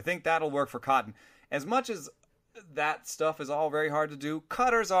approach. So I think that'll work for Cotton. As much as that stuff is all very hard to do,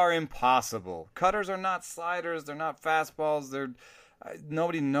 cutters are impossible. Cutters are not sliders. They're not fastballs.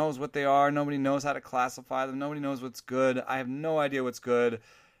 Nobody knows what they are. Nobody knows how to classify them. Nobody knows what's good. I have no idea what's good.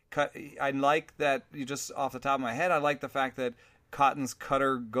 I like that, just off the top of my head, I like the fact that Cotton's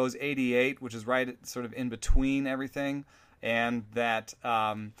cutter goes 88, which is right sort of in between everything, and that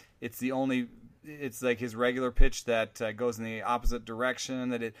it's like his regular pitch that goes in the opposite direction,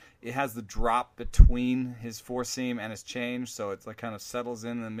 that it has the drop between his four seam and his change, so it's kind of settles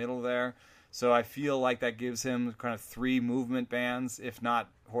in the middle there. So I feel like that gives him kind of 3 movement bands, if not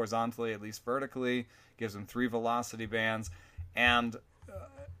horizontally, at least vertically. Gives him 3 velocity bands. And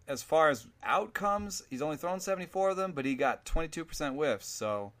as far as outcomes, he's only thrown 74 of them, but he got 22% whiffs.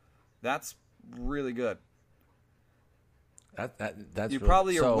 So that's really good. That's you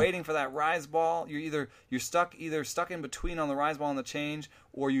probably are waiting for that rise ball. You're stuck in between on the rise ball and the change,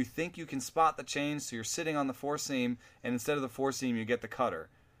 or you think you can spot the change, so you're sitting on the four seam, and instead of the four seam, you get the cutter.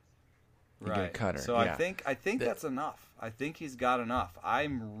 You get a cutter. So yeah. I think that's enough. I think he's got enough.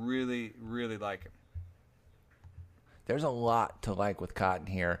 I'm really, really like him. There's a lot to like with Cotton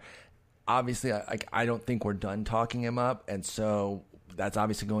here. Obviously, I don't think we're done talking him up, and so that's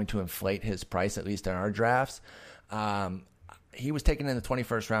obviously going to inflate his price, at least in our drafts. He was taken in the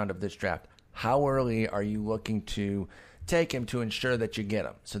 21st round of this draft. How early are you looking to take him to ensure that you get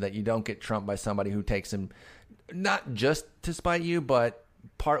him, so that you don't get trumped by somebody who takes him not just to spite you, but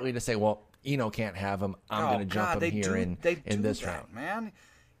partly to say, well, Eno can't have him. I'm going to jump him here in this round. Man,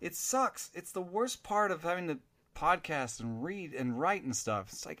 it sucks. It's the worst part of having to podcast and read and write and stuff.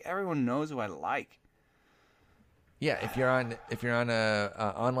 It's like everyone knows who I like. Yeah, if you're on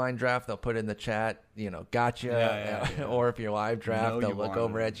a online draft, they'll put in the chat, gotcha. Yeah. Or if you're live draft, they'll look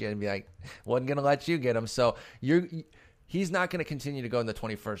over at you and be like, wasn't going to let you get him. So he's not going to continue to go in the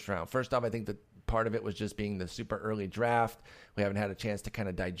 21st round. First off, I think that part of it was just being the super early draft. We haven't had a chance to kind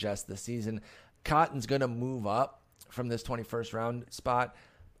of digest the season. Cotton's going to move up from this 21st round spot.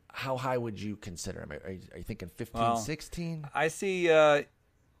 How high would you consider him? Are you thinking 15, 16? I see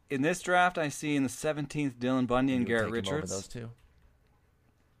in this draft, I see in the 17th Dylan Bundy and Garrett Richards. Over those two?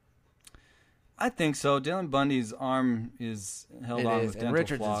 I think so. Dylan Bundy's arm is held on with dental and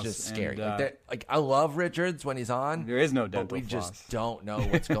Richards floss, is just scary. And, I love Richards when he's on. There is no dental but we floss. just don't know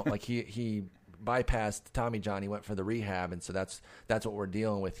what's going. Like he bypassed Tommy John. He went for the rehab, and so that's what we're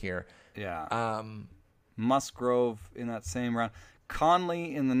dealing with here. Yeah. Musgrove in that same round.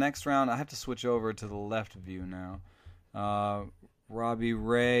 Conley in the next round. I have to switch over to the left view now. Robbie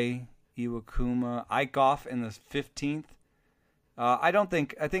Ray, Iwakuma, Eichhoff in the 15th. I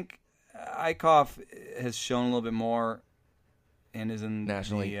think Eichhoff has shown a little bit more and is in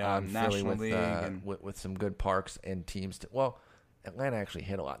nationally, the National League. With some good parks and teams. Atlanta actually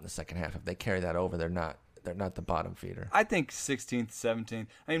hit a lot in the second half. If they carry that over, they're not the bottom feeder. I think 16th, 17th.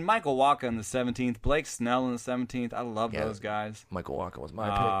 I mean, Michael Wacha in the 17th, Blake Snell in the 17th. I love those guys. Michael Wacha was my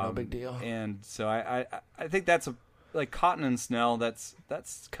pick. No big deal. And so I think that's like Cotton and Snell. That's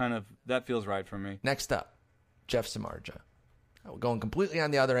kind of that feels right for me. Next up, Jeff Samardzija. We're going completely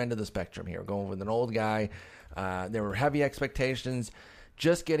on the other end of the spectrum here. We're going with an old guy. There were heavy expectations.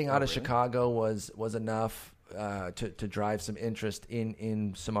 Just getting out of Chicago was enough to drive some interest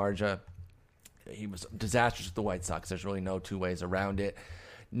in Samardzija. He was disastrous with the White Sox. There's really no two ways around it.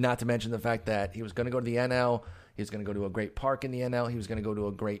 Not to mention the fact that he was going to go to the NL. He was going to go to a great park in the NL. He was going to go to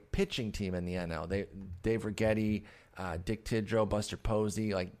a great pitching team in the NL. Dave Righetti, Dick Tidrow, Buster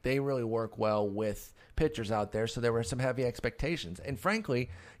Posey, they really work well with pitchers out there. So there were some heavy expectations. And frankly,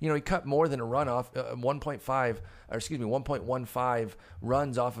 he cut more than a run off 1.15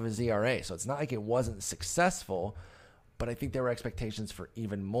 runs off of his ERA. So it's not like it wasn't successful. But I think there were expectations for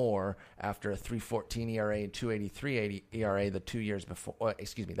even more after a 3.14 ERA and 2.83 ERA the 2 years before.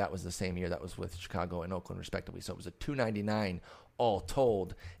 That was the same year. That was with Chicago and Oakland, respectively. So it was a 2.99 all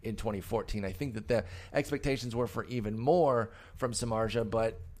told in 2014. I think that the expectations were for even more from Samardzija,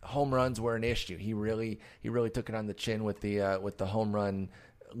 but home runs were an issue. He really took it on the chin with the home run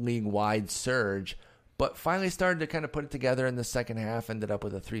league-wide surge. But finally started to kind of put it together in the second half. Ended up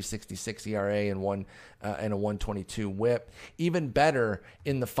with a 3.66 ERA and a 1.22 WHIP. Even better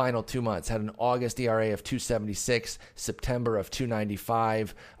in the final 2 months. Had an August ERA of 2.76, September of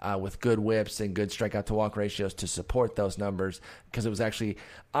 2.95, with good WHIPs and good strikeout to walk ratios to support those numbers. Because it was actually,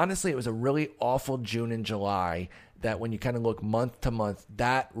 honestly, it was a really awful June and July. That when you kind of look month to month,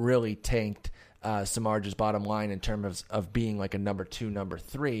 that really tanked Samardzija's bottom line in terms of being like a number 2, number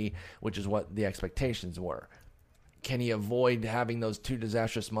 3, which is what the expectations were. Can he avoid having those 2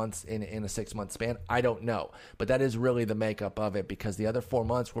 disastrous months in a 6-month span? I don't know. But that is really the makeup of it because the other 4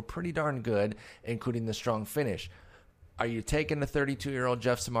 months were pretty darn good, including the strong finish. Are you taking the 32-year-old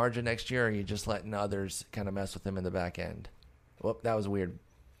Jeff Samardzija next year, or are you just letting others kind of mess with him in the back end? Well, that was a weird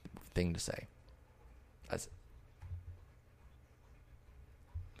thing to say.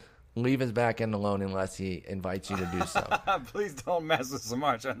 Leave his back end alone unless he invites you to do so. Please don't mess with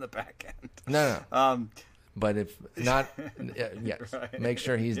Samardzija on the back end. No. But if not, yes, right. Make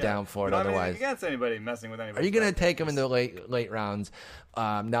sure he's down for it. Otherwise, against anybody messing with anybody. Are you going to take him in the late rounds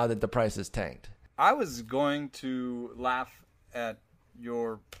now that the price is tanked? I was going to laugh at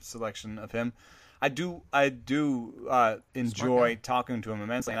your selection of him. I do enjoy talking to him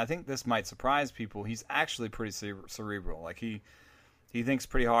immensely, and I think this might surprise people. He's actually pretty cerebral. Like he thinks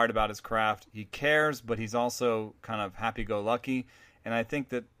pretty hard about his craft. He cares, but he's also kind of happy-go-lucky. And I think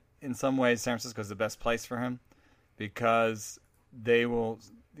that in some ways San Francisco is the best place for him because they will,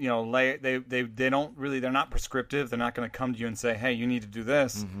 they don't really, they're not prescriptive. They're not going to come to you and say, hey, you need to do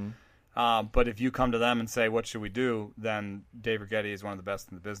this. Mm-hmm. But if you come to them and say, what should we do? Then Dave Righetti is one of the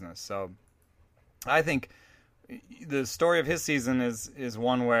best in the business. So I think the story of his season is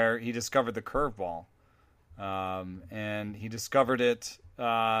one where he discovered the curveball. And he discovered it.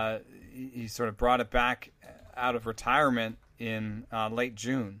 He sort of brought it back out of retirement in late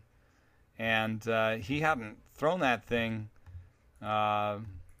June, and he hadn't thrown that thing. Let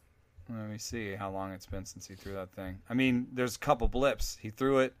me see how long it's been since he threw that thing. I mean, there's a couple blips. He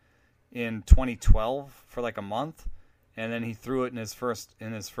threw it in 2012 for like a month, and then he threw it in his first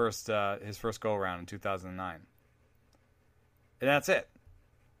go around in 2009. And that's it.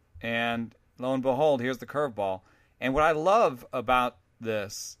 And lo and behold, here's the curveball. And what I love about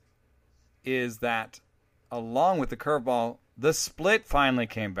this is that along with the curveball, the split finally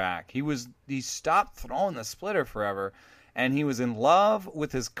came back. He stopped throwing the splitter forever, and he was in love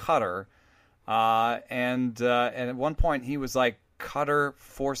with his cutter. And at one point he was like cutter,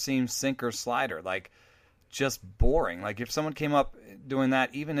 four seam, sinker, slider, like just boring. Like if someone came up doing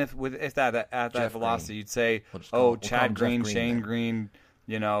that, even if that at that velocity, you'd say, Chad Green, Shane Green.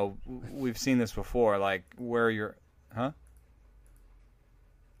 You know, we've seen this before. Like where you're,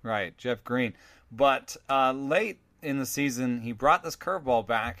 right, Jeff Green. But late in the season, he brought this curveball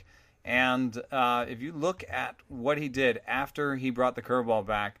back, and if you look at what he did after he brought the curveball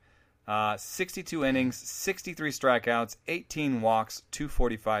back, 62 innings, 63 strikeouts, 18 walks,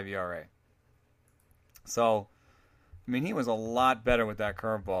 2.45 ERA. So, I mean, he was a lot better with that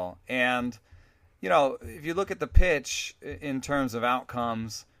curveball. And, you know, if you look at the pitch in terms of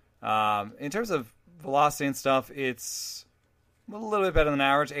outcomes, in terms of velocity and stuff, it's a little bit better than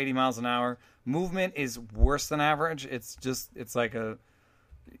average, 80 miles an hour. Movement is worse than average. It's like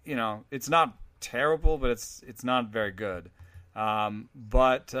it's not terrible, but it's not very good.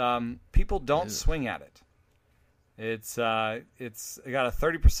 But people don't swing at it. It's got a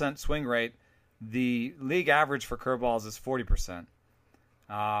 30% swing rate. The league average for curveballs is 40%.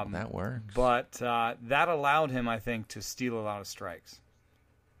 That works. But that allowed him, I think, to steal a lot of strikes.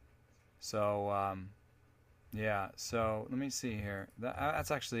 So, yeah. So let me see here.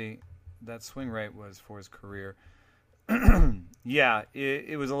 That's actually, that swing rate was for his career. Yeah,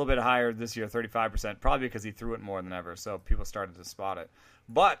 it was a little bit higher this year, 35%, probably because he threw it more than ever, so people started to spot it.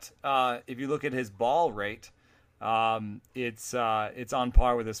 But if you look at his ball rate, it's on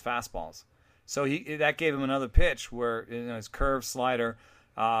par with his fastballs. So that gave him another pitch where his curve, slider,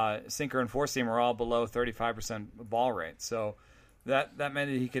 sinker, and four-seam are all below 35% ball rate. So that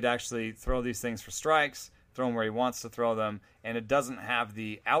meant that he could actually throw these things for strikes, throw them where he wants to throw them, and it doesn't have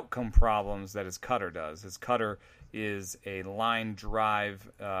the outcome problems that his cutter does. His cutter is a line drive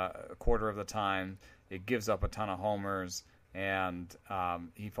a quarter of the time. It gives up a ton of homers, and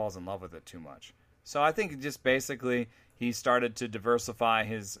he falls in love with it too much. So I think just basically he started to diversify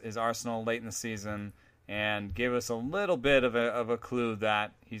his arsenal late in the season and gave us a little bit of a clue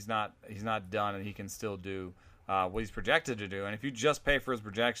that he's not done and he can still do what he's projected to do. And if you just pay for his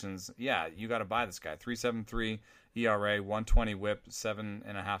projections, yeah, you got to buy this guy. 3.73 ERA, 120 WHIP,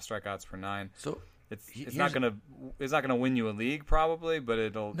 7.5 strikeouts per 9. So it's not gonna win you a league probably,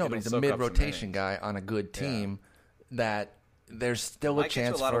 but but he's a mid-rotation guy on a good team that there's still a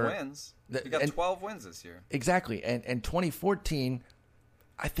chance for a lot of wins. You got 12 wins this year. Exactly, and 2014,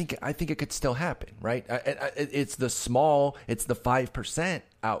 I think it could still happen, right? It's the 5%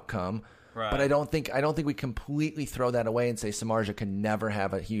 outcome. Right. But I don't think we completely throw that away and say Samardzija can never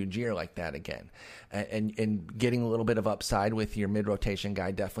have a huge year like that again. And getting a little bit of upside with your mid-rotation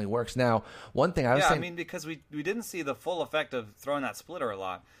guy definitely works. Now, one thing I was saying... I mean, because we didn't see the full effect of throwing that splitter a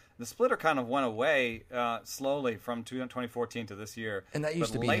lot. The splitter kind of went away slowly from 2014 to this year. And that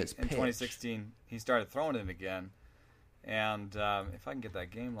used to be his pitch. In 2016, he started throwing it again. And if I can get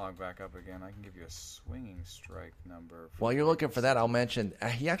that game log back up again, I can give you a swinging strike number. While you're looking for that, I'll mention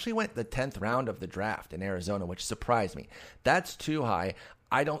he actually went the 10th round of the draft in Arizona, which surprised me. That's too high.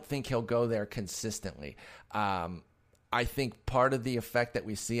 I don't think he'll go there consistently. I think part of the effect that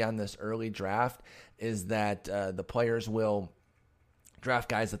we see on this early draft is that the players will draft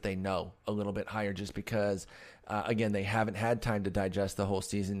guys that they know a little bit higher just because again, they haven't had time to digest the whole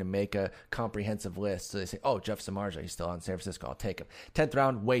season to make a comprehensive list. So they say, Jeff Samardzija, he's still on San Francisco. I'll take him. 10th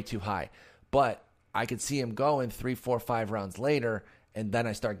round, way too high. But I could see him going 3, 4, 5 rounds later, and then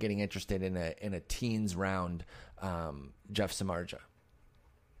I start getting interested in a teens round Jeff Samardzija.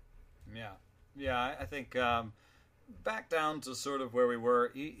 Yeah, I think back down to sort of where we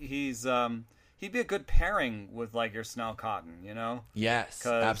were, he'd be a good pairing with like your Snell Cotton, you know? Yes,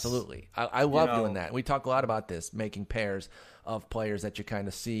 absolutely. I love doing that. We talk a lot about this, making pairs of players that you kind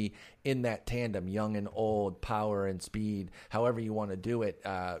of see in that tandem, young and old, power and speed, however you want to do it.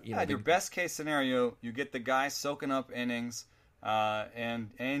 Your best case scenario, you get the guy soaking up innings,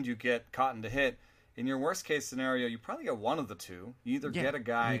 and you get Cotton to hit. In your worst case scenario, you probably get one of the two. You either get a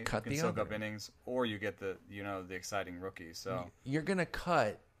guy who can soak up innings, or you get the exciting rookie. So you're gonna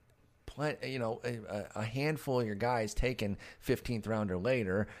cut. A handful of your guys taken 15th round or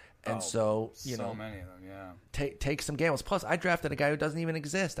later, And so many of them, yeah. Take some gambles. Plus, I drafted a guy who doesn't even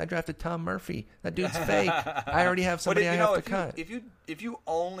exist. I drafted Tom Murphy. That dude's fake. I already have somebody I have to cut. If you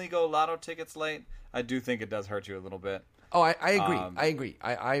only go lotto tickets late, I do think it does hurt you a little bit. Oh, I agree. I agree.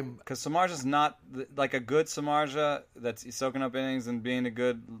 I'm because Samardzija's not like a good Samardzija that's soaking up innings and being a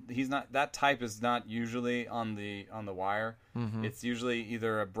good. He's not that type. Is not usually on the wire. Mm-hmm. It's usually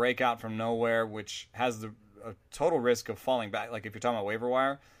either a breakout from nowhere, which has a total risk of falling back. Like if you're talking about waiver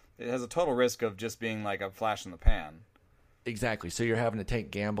wire, it has a total risk of just being like a flash in the pan. Exactly. So you're having to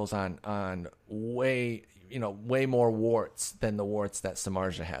take gambles on way more warts than the warts that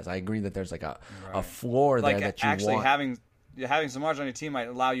Samardzija has. I agree that there's like a floor there that you actually want. having Samardzija on your team might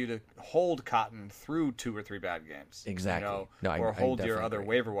allow you to hold Cotton through 2 or 3 bad games. Exactly. Or hold your other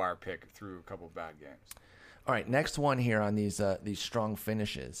waiver wire pick through a couple of bad games. All right, next one here on these strong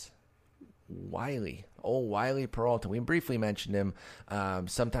finishes. Wiley Peralta. We briefly mentioned him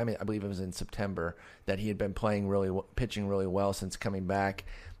sometime, I believe it was in September, that he had been pitching really well since coming back.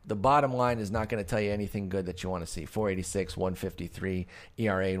 The bottom line is not going to tell you anything good that you want to see. 486, 153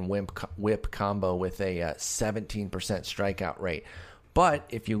 ERA and whip combo with a 17% strikeout rate. But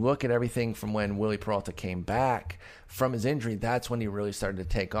if you look at everything from when Willie Peralta came back from his injury, that's when he really started to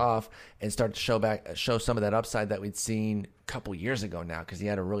take off and start to show some of that upside that we'd seen a couple years ago now, because he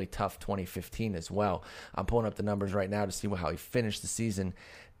had a really tough 2015 as well. I'm pulling up the numbers right now to see how he finished the season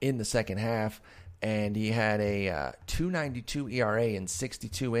in the second half. And he had a 2.92 ERA in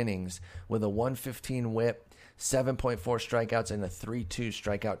 62 innings with a 115 whip, 7.4 strikeouts, and a 3.2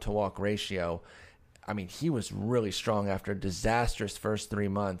 strikeout to walk ratio. I mean, he was really strong after a disastrous first 3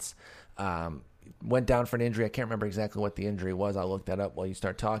 months. Went down for an injury. I can't remember exactly what the injury was. I'll look that up while you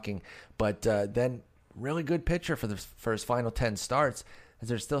start talking. But then really good pitcher for his final 10 starts. Is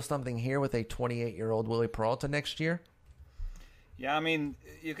there still something here with a 28-year-old Willie Peralta next year? Yeah, I mean,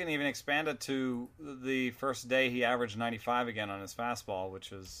 you can even expand it to the first day he averaged 95 again on his fastball,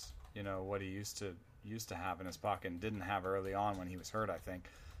 which is, what he used to have in his pocket and didn't have early on when he was hurt, I think.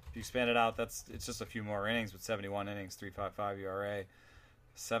 If you expand it out, it's just a few more innings with 71 innings, 3.55 ERA,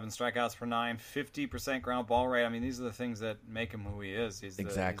 7 strikeouts per 9, 50% ground ball rate. I mean, these are the things that make him who he is. He's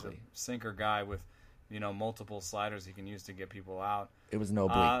a sinker guy with, multiple sliders he can use to get people out. It was an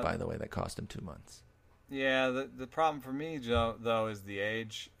oblique, by the way, that cost him 2 months. Yeah, the problem for me, Joe, though, is the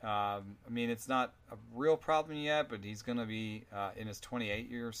age. I mean, it's not a real problem yet, but he's going to be in his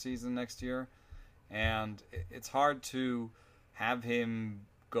 28-year season next year. And it's hard to have him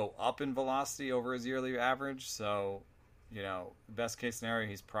go up in velocity over his yearly average. So, best case scenario,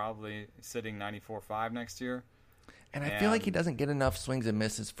 he's probably sitting 94.5 next year. And I feel like he doesn't get enough swings and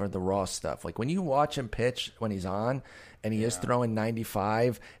misses for the raw stuff. Like when you watch him pitch when he's on and he is throwing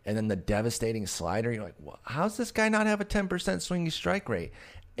 95 and then the devastating slider, you're like, well, how's this guy not have a 10% swingy strike rate?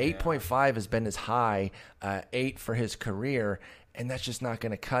 8.5 has been his high, 8 for his career, and that's just not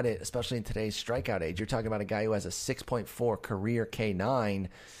going to cut it, especially in today's strikeout age. You're talking about a guy who has a 6.4 career K9.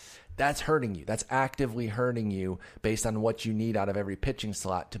 That's hurting you. That's actively hurting you based on what you need out of every pitching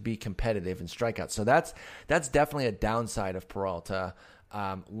slot to be competitive in strikeouts. So that's definitely a downside of Peralta.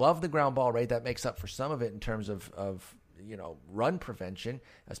 Love the ground ball rate. That makes up for some of it in terms of run prevention,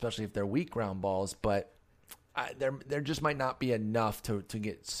 especially if they're weak ground balls. But there just might not be enough to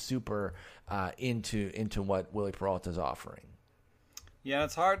get super into what Willie Peralta is offering. Yeah,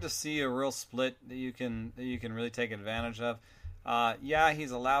 it's hard to see a real split that you can really take advantage of. He's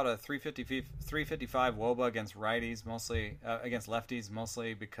allowed a 355 WOBA against righties, mostly against lefties,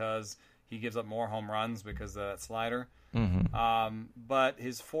 mostly because he gives up more home runs because of that slider. Mm-hmm. But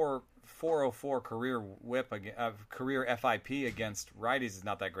his 404 career whip, career FIP against righties is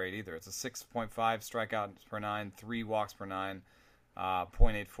not that great either. It's a 6.5 strikeouts per 9, 3 walks per 9,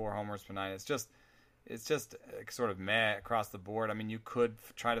 0.84 homers per 9. It's just sort of meh across the board. I mean, you could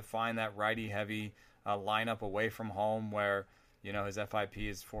try to find that righty-heavy lineup away from home where his FIP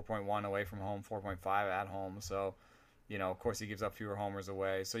is 4.1 away from home, 4.5 at home. So, of course, he gives up fewer homers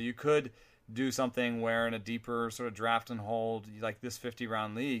away. So you could do something where in a deeper sort of draft and hold, like this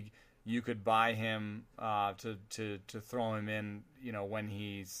 50-round league, you could buy him to throw him in, when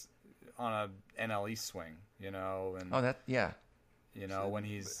he's on a NL East swing, And when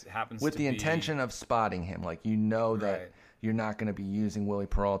he's happens with to the be, intention of spotting him, like that you're not going to be using Willie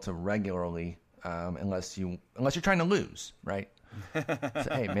Peralta regularly. Unless you're trying to lose, right? So,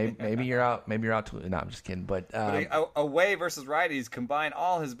 hey, maybe you're out. Maybe you're out to lose. No, I'm just kidding. But away versus righties, combine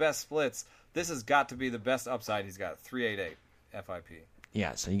all his best splits. This has got to be the best upside he's got. 388 FIP.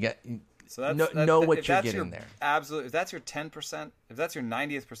 Yeah, so you get. So know what you're getting there. Absolutely. If that's your 10%, if that's your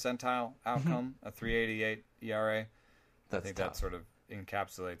 90th percentile outcome, a 388 ERA, I think tough. that sort of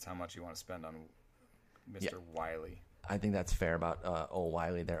encapsulates how much you want to spend on Mr. Wiley. I think that's fair about old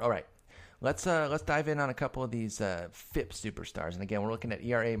Wiley there. All right. Let's dive in on a couple of these FIP superstars. And again, we're looking at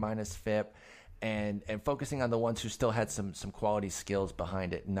ERA minus FIP and focusing on the ones who still had some quality skills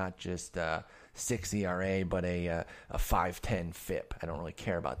behind it, not just 6 ERA, but a 5.10 FIP. I don't really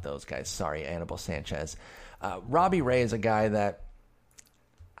care about those guys. Sorry, Anibal Sanchez. Robbie Ray is a guy that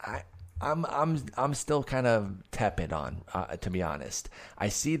I'm still kind of tepid on, to be honest. I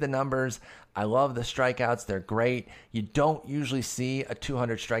see the numbers. I love the strikeouts. They're great. You don't usually see a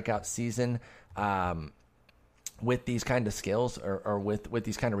 200 strikeout season with these kind of skills or with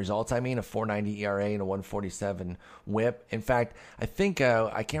these kind of results. I mean, a 4.90 ERA and a 1.47 WHIP. In fact, I think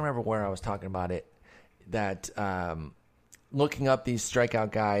I can't remember where I was talking about it. That looking up these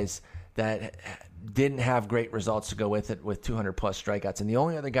strikeout guys that didn't have great results to go with it with 200 plus strikeouts. And the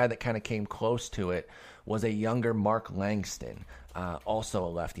only other guy that kind of came close to it was a younger Mark Langston, also a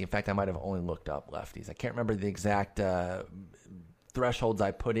lefty. In fact, I might have only looked up lefties. I can't remember the exact thresholds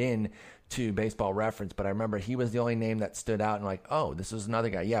I put in to Baseball Reference, but I remember he was the only name that stood out and like, oh, this was another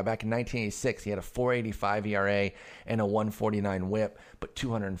guy. Yeah, back in 1986, he had a 4.85 ERA and a 1.49 WHIP, but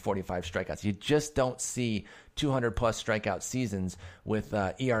 245 strikeouts. You just don't see 200 plus strikeout seasons with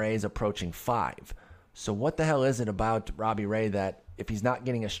ERAs approaching 5. So what the hell is it about Robbie Ray that if he's not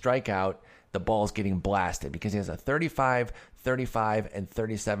getting a strikeout, the ball's getting blasted? Because he has a 35, 35, and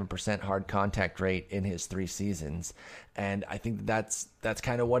 37% hard contact rate in his 3 seasons. And I think that's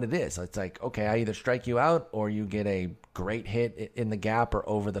kind of what it is. It's like, okay, I either strike you out or you get a great hit in the gap or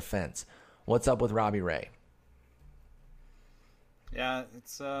over the fence. What's up with Robbie Ray? Yeah,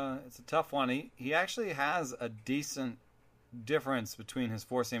 it's a tough one. He actually has a decent difference between his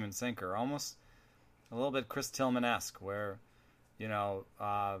four seam and sinker, almost a little bit Chris Tillman-esque, where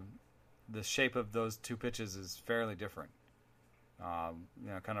the shape of those two pitches is fairly different.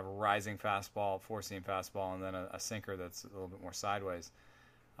 Kind of a rising fastball, four seam fastball, and then a sinker that's a little bit more sideways.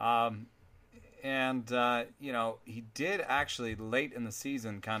 He did actually late in the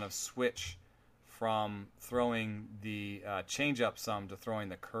season kind of switch from throwing the changeup some to throwing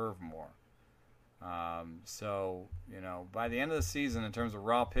the curve more. By the end of the season, in terms of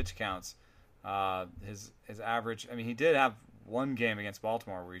raw pitch counts, his average. I mean, he did have one game against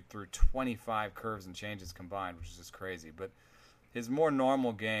Baltimore where he threw 25 curves and changes combined, which is just crazy. But his more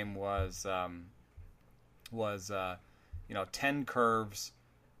normal game was 10 curves,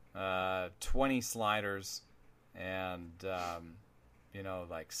 20 sliders, and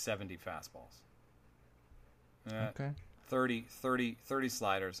 70 fastballs. Okay. 30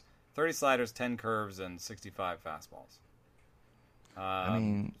 sliders. 30 sliders, 10 curves, and 65 fastballs.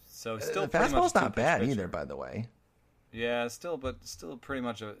 So still the fastball's not bad either, by the way. Yeah, still pretty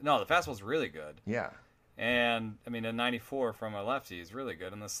much the fastball's really good. Yeah. And a 94 from a lefty is really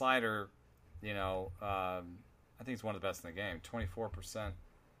good, and the slider, I think it's one of the best in the game. 24%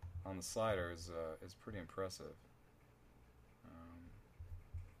 on the slider is pretty impressive.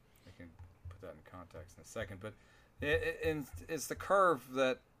 I can put that in context in a second, but it's the curve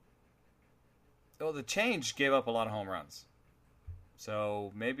that. Oh, the change gave up a lot of home runs,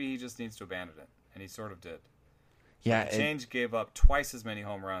 so maybe he just needs to abandon it, and he sort of did. Yeah, the change gave up twice as many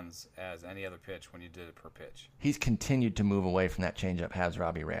home runs as any other pitch when you did it per pitch. He's continued to move away from that changeup. Has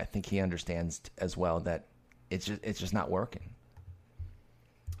Robbie Ray? I think he understands as well that it's just not working.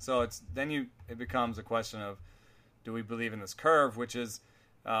 So it becomes a question of, do we believe in this curve, which is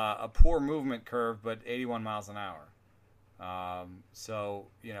a poor movement curve, but 81 miles an hour.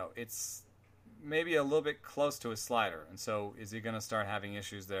 It's maybe a little bit close to his slider, and so is he going to start having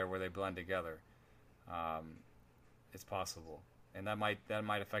issues there where they blend together? It's possible, and that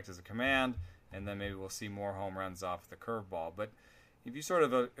might affect his command, and then maybe we'll see more home runs off the curveball. But if you sort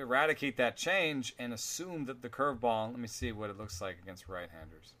of eradicate that change and assume that the curveball, let me see what it looks like against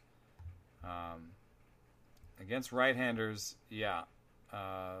right-handers. Against right-handers, it's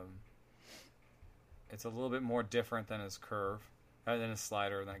a little bit more different than his curve, than his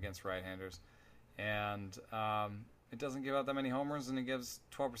slider, than against right-handers, and it doesn't give out that many homers, and it gives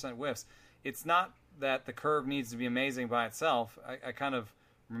 12% whiffs. It's not that the curve needs to be amazing by itself. I kind of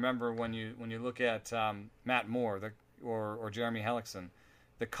remember when you look at Matt Moore or Jeremy Hellickson,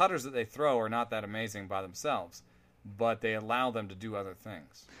 the cutters that they throw are not that amazing by themselves, but they allow them to do other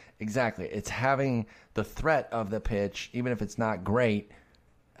things. Exactly. It's having the threat of the pitch, even if it's not great,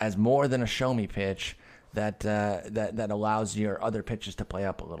 as more than a show-me pitch that allows your other pitches to play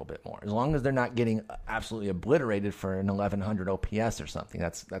up a little bit more. As long as they're not getting absolutely obliterated for an 1100 OPS or something.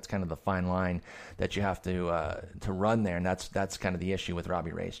 That's kind of the fine line that you have to run there, and that's kind of the issue with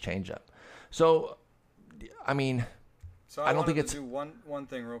Robbie Ray's changeup. So, So I don't think wanted it's to do one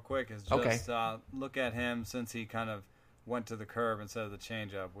thing real quick is just look at him since he kind of went to the curve instead of the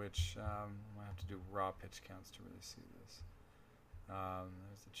changeup, which I might have to do raw pitch counts to really see this.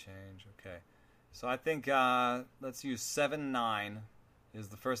 There's the change. Okay, so I think let's use 7-9 is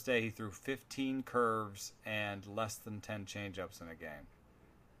the first day he threw 15 curves and less than 10 changeups in a game.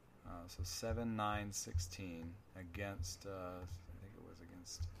 So 7-9-16 against I think it was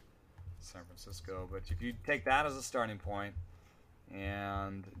against San Francisco. But if you take that as a starting point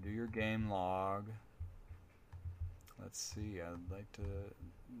and do your game log, let's see. I'd like to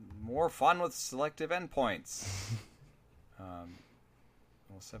more fun with selective endpoints. Well,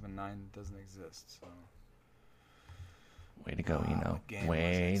 7-9 doesn't exist, so way to go,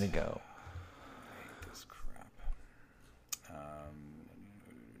 way to go. I hate this crap.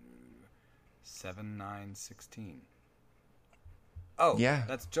 7-9-16. Oh, yeah,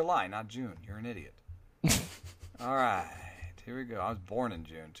 that's July, not June. You're an idiot. All right, here we go. I was born in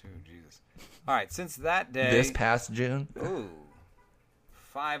June too. Jesus. All right, since that day, this past June. Ooh,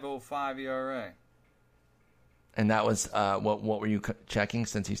 5.05 ERA. And that was what were you checking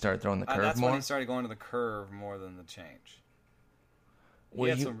since he started throwing the curve that's more? when he started going to the curve more than the change.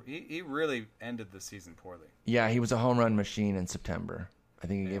 Well, he really ended the season poorly. Yeah, he was a home run machine in September. I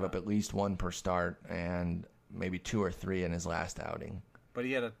think he gave up at least one per start and maybe 2 or 3 in his last outing. But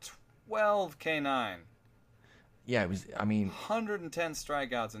he had a 12 K9. Yeah, it was. I mean, 110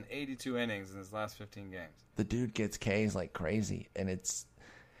 strikeouts in 82 innings in his last 15 games. The dude gets Ks like crazy, and it's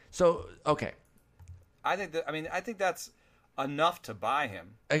so okay. I think that's enough to buy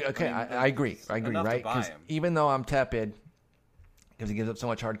him. Okay, I agree. Right? Because even though I'm tepid because he gives up so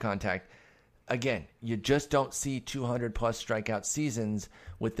much hard contact, again, you just don't see 200 plus strikeout seasons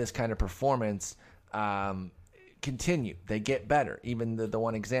with this kind of performance continue. They get better. Even the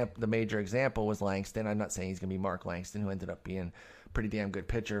one example, the major example was Langston. I'm not saying he's going to be Mark Langston, who ended up being a pretty damn good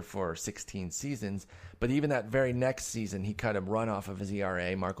pitcher for 16 seasons. But even that very next season, he cut a run off of his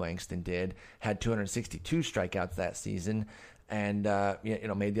ERA. Mark Langston did. Had 262 strikeouts that season, and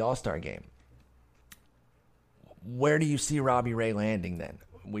made the All-Star game. Where do you see Robbie Ray landing then?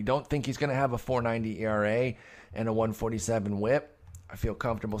 We don't think he's going to have a 4.90 ERA and a 1.47 WHIP. I feel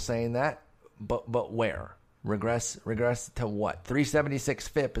comfortable saying that. But where? Regress to what? 376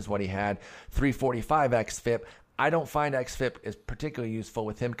 FIP is what he had. 345 xFIP. I don't find xFIP is particularly useful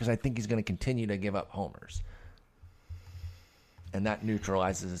with him because I think he's going to continue to give up homers. And that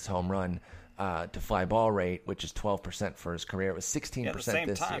neutralizes his home run to fly ball rate, which is 12% for his career. It was 16% at the same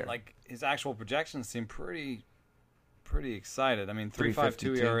this time, year. Like his actual projections seem pretty excited. I mean,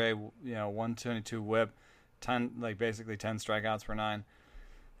 3.52 ERA, 1.22 WHIP, 10 basically 10 strikeouts per 9.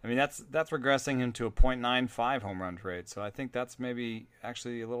 I mean, that's regressing him to a .95 home run rate. So I think that's maybe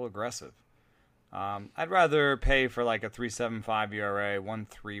actually a little aggressive. I'd rather pay for like a 3.75 ERA,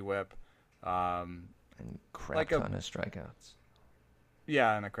 1.3 WHIP, and crap ton of strikeouts.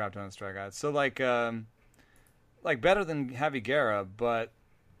 Yeah, and a crap ton of strikeouts. So like better than Javi Guerra, but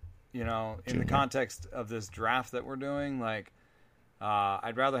in the context of this draft that we're doing,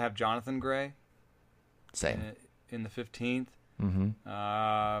 I'd rather have Jonathan Gray. Same. In the 15th. Mm-hmm.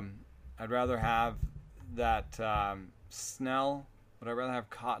 I'd rather have that Snell. Would I rather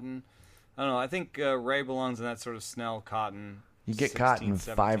have Cotton? I don't know. I think Ray belongs in that sort of Snell Cotton. You get Cotton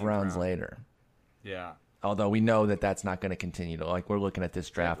 5 rounds later. Yeah. Although we know that that's not going to continue to we're looking at this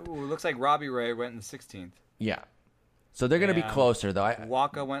draft. It looks like Robbie Ray went in the 16th. Yeah. So they're going to be closer though.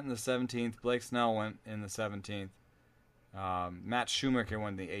 Waka went in the 17th. Blake Snell went in the 17th. Matt Shoemaker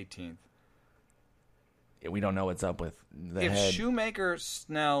went in the 18th. We don't know what's up with the head. If Shoemaker,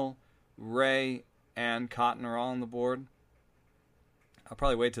 Snell, Ray, and Cotton are all on the board, I'll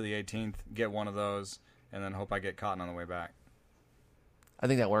probably wait till the 18th, get one of those, and then hope I get Cotton on the way back. I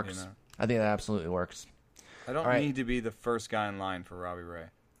think that works. I think that absolutely works. I don't need to be the first guy in line for Robbie Ray.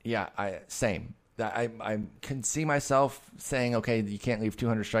 Yeah, same. I can see myself saying, okay, you can't leave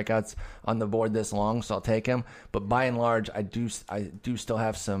 200 strikeouts on the board this long, so I'll take him. But by and large, I do still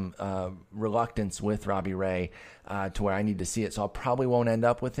have some reluctance with Robbie Ray to where I need to see it. So I probably won't end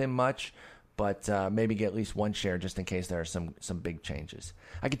up with him much, but maybe get at least one share just in case there are some big changes.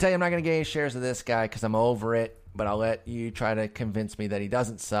 I can tell you I'm not going to get any shares of this guy because I'm over it, but I'll let you try to convince me that he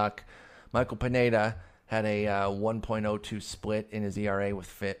doesn't suck. Michael Pineda had a 1.02 split in his ERA with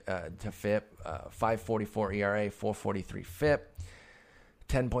FIP, 5.44 ERA, 4.43 FIP,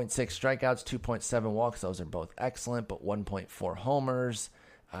 10.6 strikeouts, 2.7 walks. Those are both excellent, but 1.4 homers.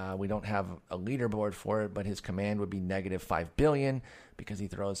 We don't have a leaderboard for it, but his command would be negative 5 billion because he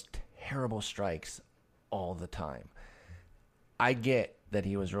throws terrible strikes all the time. I get that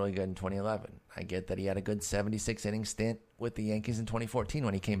he was really good in 2011. I get that he had a good 76 inning stint with the Yankees in 2014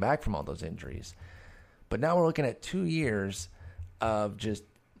 when he came back from all those injuries. But now we're looking at 2 years of just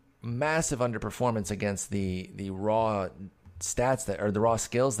massive underperformance against the raw stats that, or the raw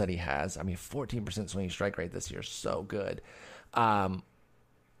skills that he has. I mean, 14% swinging strike rate this year, so good. I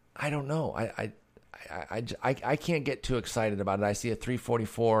don't know. I can't get too excited about it. I see a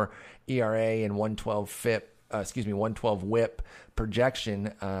 3.44 ERA and 112 FIP, 112 WHIP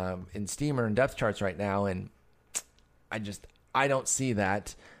projection in Steamer and depth charts right now, and I don't see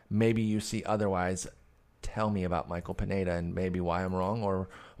that. Maybe you see otherwise. Tell me about Michael Pineda and maybe why I'm wrong or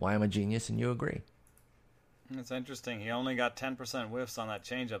why I'm a genius and you agree. It's interesting. He only got 10% whiffs on that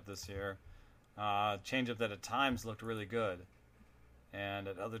changeup this year. Changeup that at times looked really good, and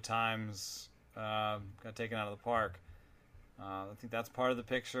at other times got taken out of the park. I think that's part of the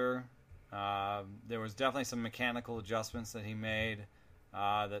picture. There was definitely some mechanical adjustments that he made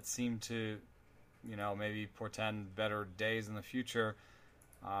that seemed to, maybe portend better days in the future.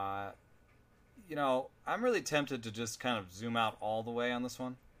 I'm really tempted to just kind of zoom out all the way on this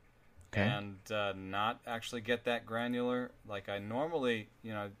one. Okay. And not actually get that granular. Like I normally,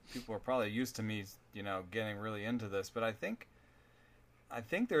 people are probably used to me, getting really into this, but I think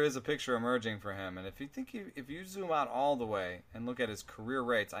there is a picture emerging for him. And if you zoom out all the way and look at his career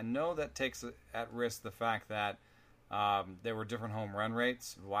rates, I know that takes at risk the fact that there were different home run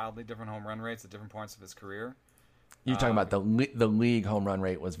rates, wildly different home run rates at different points of his career. You're talking about the league home run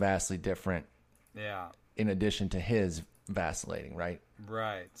rate was vastly different. Yeah. In addition to his vacillating, right?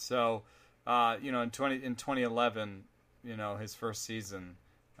 Right. So, in 2011, his first season,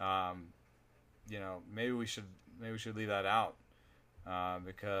 maybe we should leave that out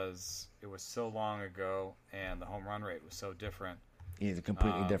because it was so long ago and the home run rate was so different. He's a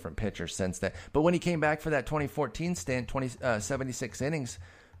completely different pitcher since then. But when he came back for that 2014 stint, 76 innings,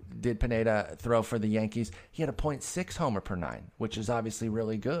 did Pineda throw for the Yankees? He had a .6 homer per nine, which is obviously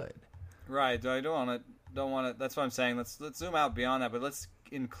really good. Right. I don't want to. That's what I'm saying. Let's zoom out beyond that, but let's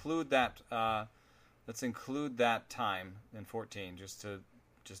include that. Let's include that time in 14, just to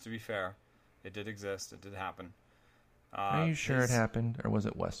be fair. It did exist. It did happen. Are you sure it happened, or was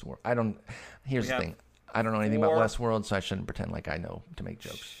it Westworld? I don't. Here's the thing. I don't know anything about Westworld, so I shouldn't pretend like I know to make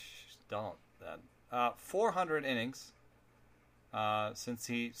jokes. Don't. 400 innings since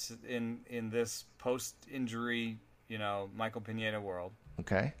he's in this post-injury, Michael Pineda world.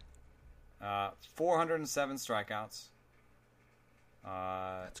 Okay. 407 strikeouts.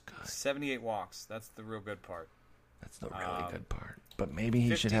 That's good. 78 walks. That's the real good part. That's the really good part. But maybe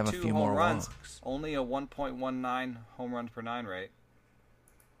he should have a few more runs. walks. Only a 1.19 home runs per nine rate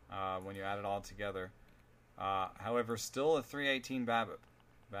when you add it all together. However, still a 3.18 BABIP.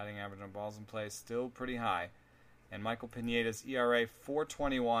 Batting average on balls in play still pretty high. And Michael Pineda's ERA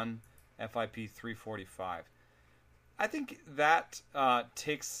 4.21, FIP 3.45. I think that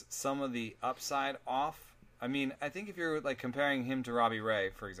takes some of the upside off. I mean, I think if you're like comparing him to Robbie Ray,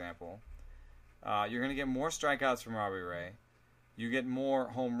 for example, you're going to get more strikeouts from Robbie Ray. You get more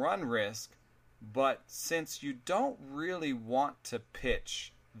home run risk, but since you don't really want to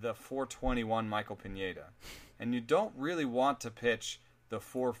pitch the 4.21 Michael Pineda, and you don't really want to pitch the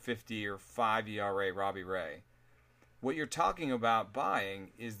 4.50 or 5 ERA Robbie Ray, what you're talking about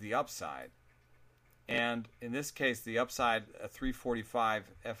buying is the upside. And in this case, the upside, a 3.45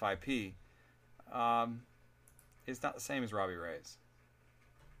 FIP, is not the same as Robbie Ray's.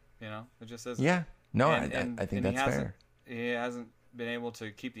 It just isn't. Yeah. No, I think that's fair. He hasn't been able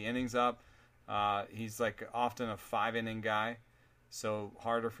to keep the innings up. He's like often a 5-inning guy, so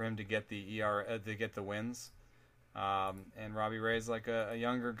harder for him to get the to get the wins. And Robbie Ray's like a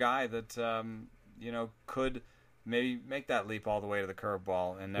younger guy that could maybe make that leap all the way to the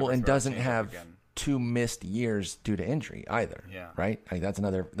curveball and never. And doesn't have again. 2 missed years due to injury either. Yeah. Right. I think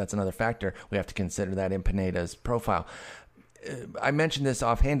that's another factor we have to consider that in Pineda's profile. I mentioned this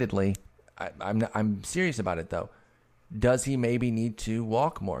offhandedly. I'm serious about it though. Does he maybe need to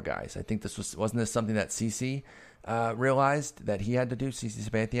walk more guys? I think wasn't this something that CC realized that he had to do. CC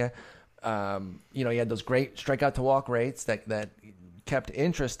Sabathia. He had those great strikeout to walk rates that kept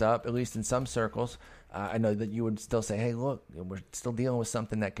interest up, at least in some circles. I know that you would still say, hey, look, we're still dealing with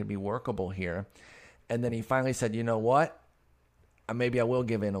something that could be workable here. And then he finally said, you know what? Maybe I will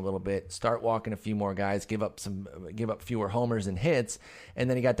give in a little bit, start walking a few more guys, give up fewer homers and hits. And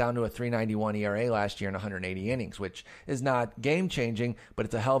then he got down to a 3.91 ERA last year in 180 innings, which is not game changing, but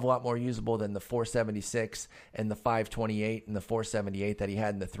it's a hell of a lot more usable than the 4.76 and the 5.28 and the 4.78 that he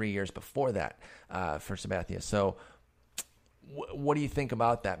had in the 3 years before that for Sabathia. So what do you think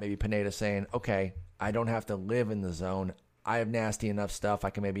about that? Maybe Pineda saying, okay, I don't have to live in the zone. I have nasty enough stuff. I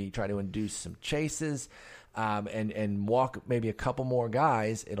can maybe try to induce some chases, and walk maybe a couple more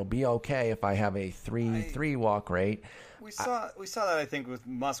guys. It'll be okay if I have a 3-3 walk rate. We saw that, I think, with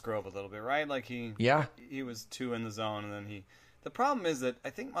Musgrove a little bit, right? Like he was 2 in the zone, and then the problem is that I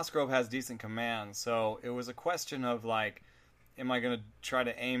think Musgrove has decent command, so it was a question of like, am I going to try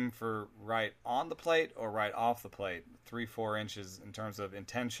to aim for right on the plate or right off the plate, 3-4 inches in terms of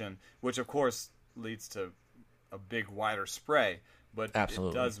intention, which of course leads to a big wider spray, but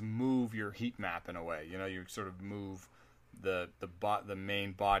Absolutely. It does move your heat map in a way. You know, you sort of move the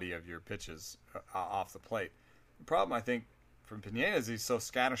main body of your pitches off the plate. The problem, I think, from Pineda is he's so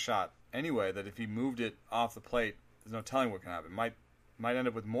scattershot anyway that if he moved it off the plate, there's no telling what can happen. Might end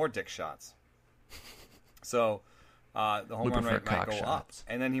up with more dick shots. So the home run rate might go up,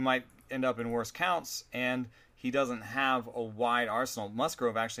 and then he might end up in worse counts. And he doesn't have a wide arsenal.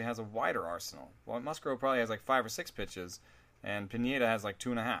 Musgrove actually has a wider arsenal. Well, Musgrove probably has like 5 or 6 pitches, and Pineda has like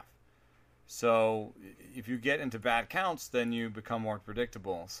 2.5. So if you get into bad counts, then you become more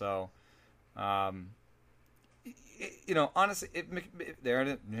predictable. So. You know, honestly, there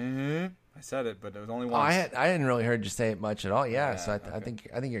it is. I said it, but it was only once. I hadn't really heard you say it much at all. Yeah, so I think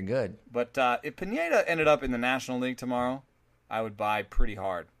you're good. But if Pineda ended up in the National League tomorrow, I would buy pretty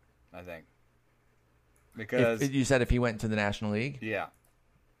hard. I think because you said if he went to the National League, yeah,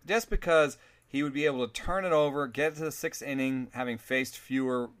 just because he would be able to turn it over, get to the 6th inning, having faced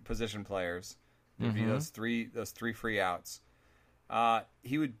fewer position players, would be those three free outs.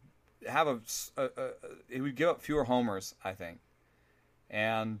 He would have he would give up fewer homers, I think,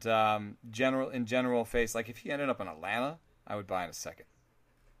 and general face, like if he ended up in Atlanta, I would buy in a second.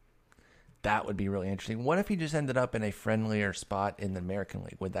 That would be really interesting. What if he just ended up in a friendlier spot in the American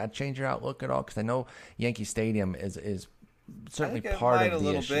League? Would that change your outlook at all? Because I know Yankee Stadium is certainly part of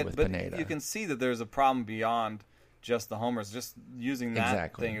the issue with Pineda. You can see that there's a problem beyond just the homers. Just using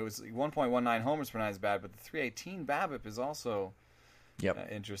that thing, it was 1.19 homers per nine is bad, but the 318 BABIP is also.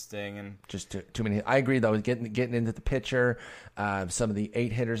 Interesting, and just too many. I agree though. Getting into the pitcher, some of the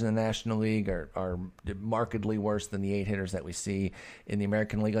 8 hitters in the National League are markedly worse than the 8 hitters that we see in the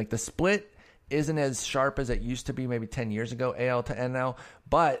American League. Like the split isn't as sharp as it used to be maybe 10 years ago, AL to NL,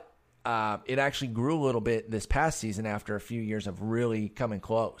 but it actually grew a little bit this past season after a few years of really coming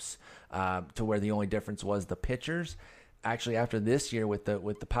close to where the only difference was the pitchers. Actually, after this year with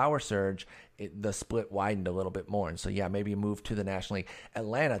the power surge, the split widened a little bit more. And so, yeah, maybe a move to the National League.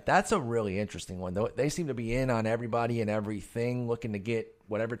 Atlanta, that's a really interesting one. They seem to be in on everybody and everything, looking to get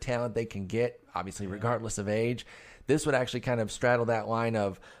whatever talent they can get, obviously regardless of age. This would actually kind of straddle that line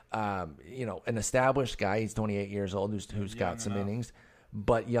of, an established guy. He's 28 years old who's got some innings,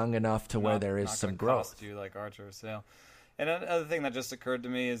 but young enough to where there is some growth. Cost you like Archer or Sale. And another thing that just occurred to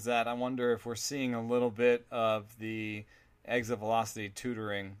me is that I wonder if we're seeing a little bit of the exit velocity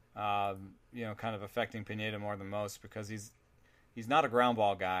tutoring, kind of affecting Pineda more than most, because he's not a ground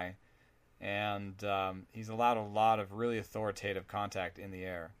ball guy, and he's allowed a lot of really authoritative contact in the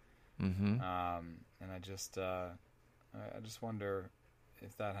air. Mm-hmm. And I just wonder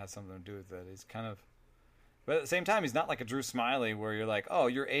if that has something to do with it. He's kind of. But at the same time, he's not like a Drew Smiley where you're like, oh,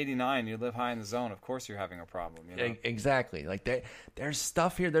 you're 89, you live high in the zone. Of course you're having a problem. You know? Exactly. Like there's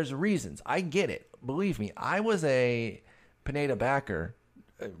stuff here. There's reasons. I get it. Believe me, I was a Pineda backer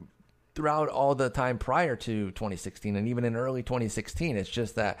throughout all the time prior to 2016 and even in early 2016. It's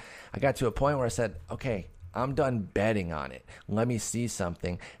just that I got to a point where I said, okay, I'm done betting on it. Let me see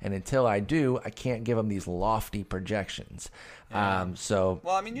something. And until I do, I can't give them these lofty projections. Yeah. Well,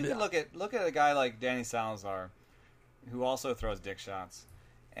 I mean, you can look at a guy like Danny Salazar, who also throws dick shots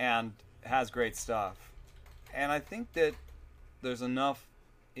and has great stuff. And I think that there's enough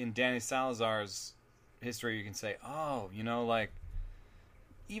in Danny Salazar's history you can say, oh, like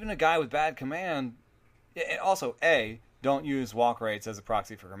even a guy with bad command. Also, don't use walk rates as a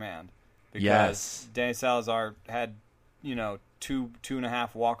proxy for command. Because Danny Salazar had,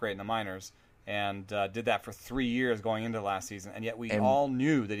 2.5 walk rate in the minors and did that for 3 years going into last season. And yet we all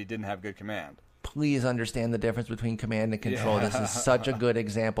knew that he didn't have good command. Please understand the difference between command and control. Yeah. This is such a good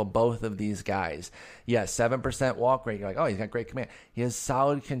example, both of these guys. Yes, 7% walk rate. You're like, oh, he's got great command. He has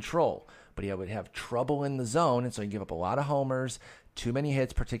solid control, but he would have trouble in the zone, and so he'd give up a lot of homers, too many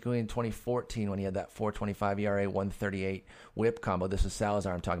hits, particularly in 2014 when he had that 4.25 ERA, 1.38 whip combo. This is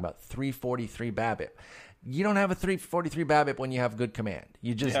Salazar I'm talking about, 3.43 BABIP. You don't have a 3.43 BABIP when you have good command.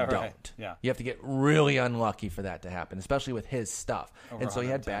 You just don't. Right. Yeah. You have to get really unlucky for that to happen, especially with his stuff. And so he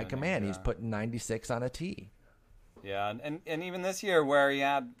had bad command. He's putting 96 on a tee. Yeah, and even this year where he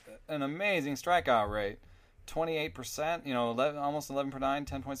had an amazing strikeout rate, 28%, almost 11 per 9,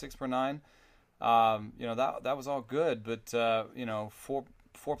 10.6 per 9. That was all good, but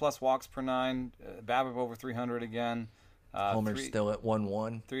four plus walks per nine, BABIP over 300 again. Homer's still at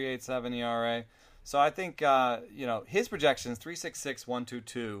 1.1. 3.87 ERA. So I think his projections 3.66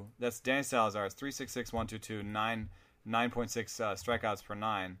 1.22. That's Danny Salazar's 3.66 1.22 9.6 strikeouts per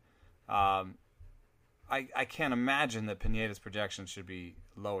nine. I can't imagine that Pineda's projections should be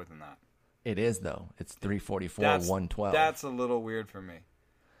lower than that. It is though. It's 344 112. That's a little weird for me.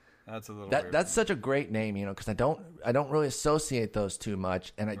 That's a little weird. That's such a great name, because I don't really associate those too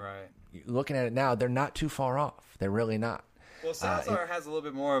much. And looking at it now, they're not too far off. They're really not. Well, Salazar has a little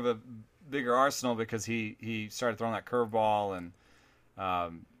bit more of a bigger arsenal because he started throwing that curveball and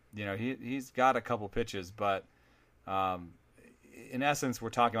he's got a couple pitches, but in essence we're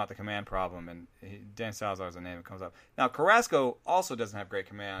talking about the command problem, and Dan Salazar is a name that comes up. Now Carrasco also doesn't have great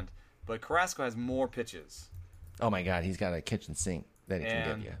command, but Carrasco has more pitches. Oh my God, he's got a kitchen sink that he can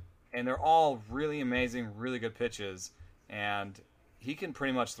give you. And they're all really amazing, really good pitches, and he can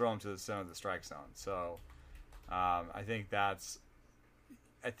pretty much throw them to the center of the strike zone. So I think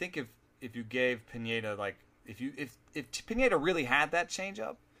if you gave Pineda, like if Pineda really had that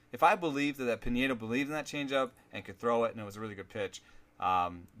changeup, if I believed that Pineda believed in that changeup and could throw it and it was a really good pitch,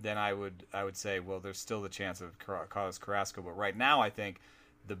 then I would say, well, there's still the chance of Carlos Carrasco. But right now, I think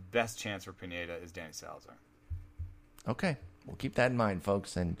the best chance for Pineda is Danny Salazar. Okay, we'll keep that in mind,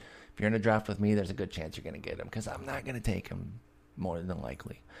 folks. And if you're in a draft with me, there's a good chance you're going to get him, because I'm not going to take him more than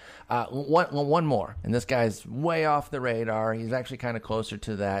likely. One more, and this guy's way off the radar. He's actually kind of closer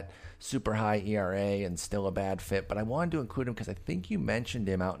to that super high ERA and still a bad fit, but I wanted to include him because I think you mentioned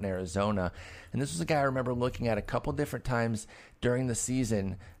him out in Arizona, and this was a guy I remember looking at a couple different times during the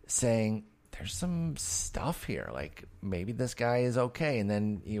season saying, there's some stuff here, like maybe this guy is okay, and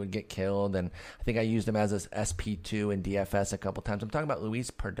then he would get killed. And I think I used him as a SP2 in DFS a couple times. I'm talking about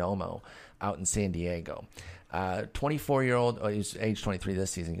Luis Perdomo out in San Diego. 24-year-old, he's age 23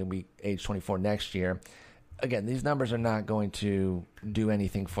 this season, he'll be age 24 next year. Again, these numbers are not going to do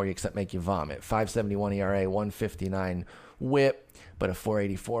anything for you except make you vomit. 5.71 ERA, 1.59 WHIP, but a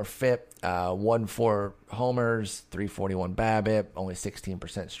 4.84 FIP, 1.4 homers, 3.41 BABIP, only 16%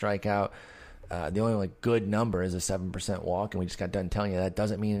 strikeout. The only good number is a 7% walk, and we just got done telling you that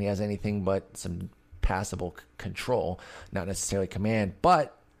doesn't mean he has anything but some passable control, not necessarily command,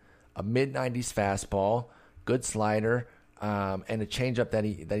 but a mid-90s fastball, good slider, and a changeup that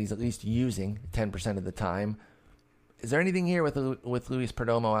he's at least using 10% of the time. Is there anything here with Luis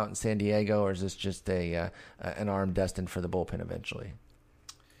Perdomo out in San Diego, or is this just an arm destined for the bullpen eventually?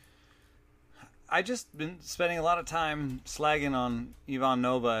 I just been spending a lot of time slagging on Ivan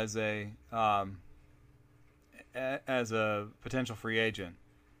Nova as a potential free agent.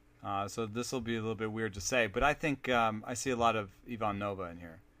 So this will be a little bit weird to say, but I think I see a lot of Ivan Nova in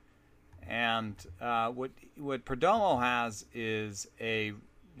here. And what Perdomo has is a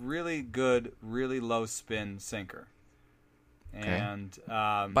really good, really low spin sinker. Okay. And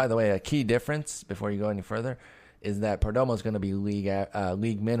by the way, a key difference before you go any further is that Perdomo is going to be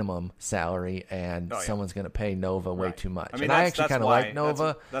league minimum salary, and someone's going to pay Nova way too much. I mean, and I actually kind of like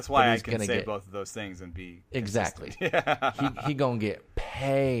Nova. That's why I can say both of those things and be exactly. Yeah. He going to get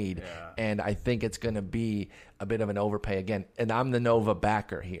paid, and I think it's going to be a bit of an overpay again. And I'm the Nova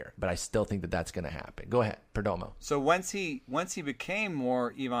backer here, but I still think that that's going to happen. Go ahead, Perdomo. So once he became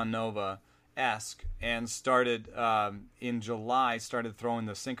more Ivan Nova-esque and started in July, started throwing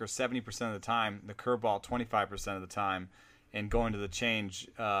the sinker 70% of the time, the curveball 25% of the time, and going to the change,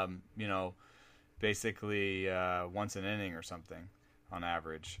 basically once an inning or something on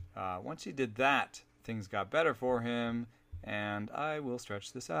average. Once he did that, things got better for him, and I will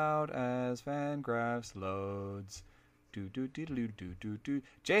stretch this out as Fangraphs loads.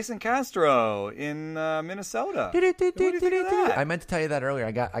 Jason Castro in Minnesota. What do you think of that? I meant to tell you that earlier.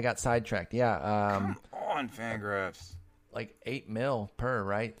 I got sidetracked. Yeah. Come on, Fangraphs. Like $8 million per,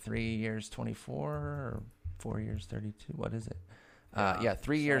 right? 3 years, 24, or 4 years, 32. What is it?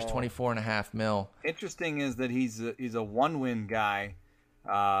 3 years, 24.5 million. Interesting is that he's a one-win guy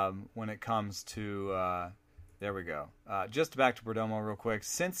when it comes to. There we go. Just back to Perdomo real quick.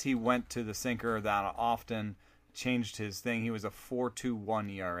 Since he went to the sinker that often, changed his thing, he was a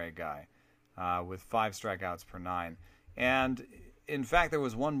 4.21 ERA guy with 5 strikeouts per 9. And in fact, there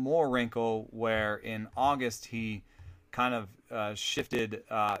was one more wrinkle where in August he kind of shifted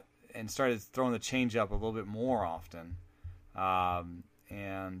and started throwing the changeup a little bit more often. And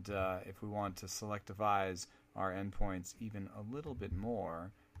if we want to selectivize our endpoints even a little bit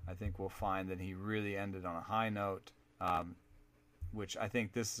more, I think we'll find that he really ended on a high note, which I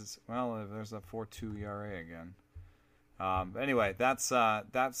think this is, there's a 4.2 ERA again. Anyway, that's why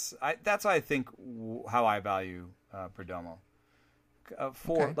I think how I value Perdomo.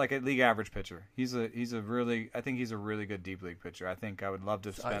 Like a league average pitcher, he's a really good deep league pitcher. I think I would love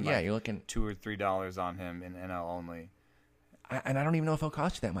to spend you're looking $2 or $3 on him in NL only. And I don't even know if he'll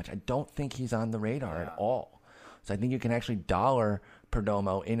cost you that much. I don't think he's on the radar at all. So I think you can actually dollar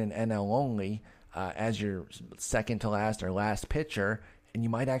Perdomo in an NL only as your second to last or last pitcher, and you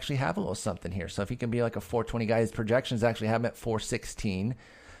might actually have a little something here. So if he can be like a 420 guy, his projections actually have him at 416.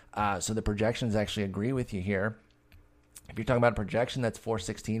 So the projections actually agree with you here. If you're talking about a projection that's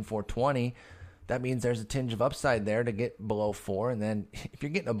 416, 420, that means there's a tinge of upside there to get below 4. And then if you're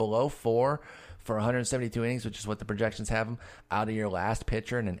getting a below 4 for 172 innings, which is what the projections have him, out of your last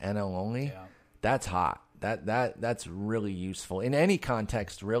pitcher in an NL only, that's hot. That's really useful in any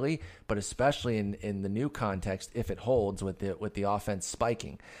context, really, but especially in the new context if it holds with the offense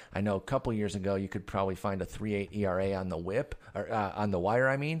spiking. I know a couple years ago you could probably find a 3.8 ERA on the whip or on the wire.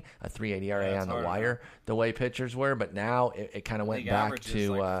 I mean, a 3.8 ERA on the wire, the way pitchers were. But now it kind of went back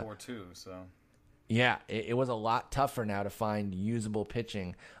to like 4.2. So yeah, it was a lot tougher now to find usable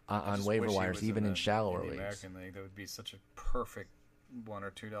pitching on waiver wires, even in shallower leagues. American League, that would be such a perfect $1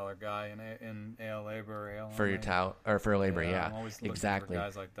 or $2 guy in AL labor or AL for your tout or for labor. Yeah, I'm always looking exactly. for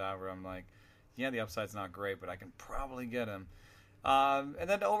guys like that where I'm like, yeah, the upside's not great, but I can probably get him. And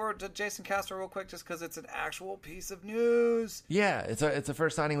then over to Jason Castro real quick, just because it's an actual piece of news. Yeah, it's a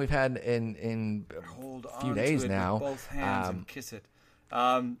first signing we've had in a few days now. With both hands and kiss it.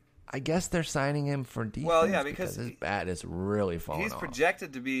 I guess they're signing him for defense. Well, yeah, because his bat is really falling off. He's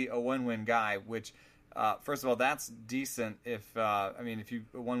projected to be a one-win guy, which. First of all, that's decent. If you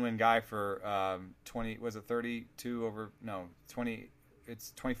a one-win guy for 20, was it 32 over? No, 20.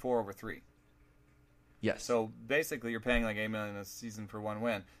 It's 24 over 3. Yes. So basically, you're paying like $8 million a season for one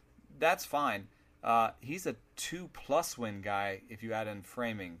win. That's fine. He's a 2+ win guy if you add in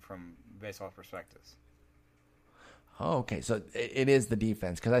framing from Baseball Perspectives. Oh, okay. So it is the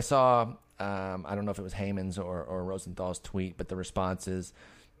defense because I saw I don't know if it was Heyman's or Rosenthal's tweet, but the response is.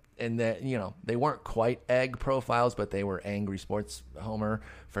 And that, they weren't quite egg profiles, but they were angry sports homer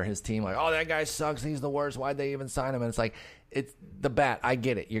for his team. Like, oh, that guy sucks. He's the worst. Why'd they even sign him? And it's like, it's the bat. I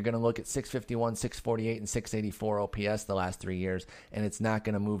get it. You're going to look at 651, 648, and 684 OPS the last 3 years, and it's not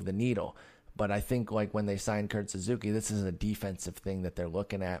going to move the needle. But I think like when they signed Kurt Suzuki, this is a defensive thing that they're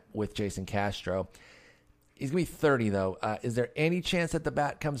looking at with Jason Castro. He's going to be 30, though. Is there any chance that the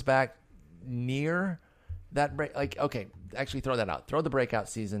bat comes back near that break? Like, okay, actually throw that out. Throw the breakout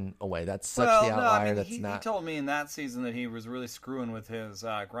season away. That's such the outlier. He told me in that season that he was really screwing with his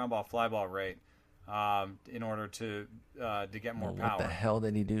ground ball fly ball rate in order to get more power. What the hell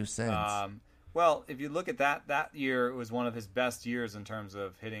did he do since? Well, if you look at that year, it was one of his best years in terms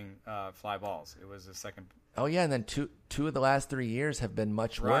of hitting fly balls. It was his second. Oh yeah, and then two of the last 3 years have been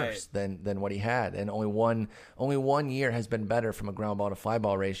much worse than what he had, and only one year has been better from a ground ball to fly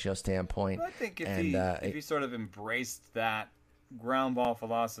ball ratio standpoint. But I think if he sort of embraced that ground ball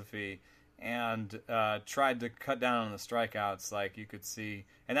philosophy and tried to cut down on the strikeouts, like you could see,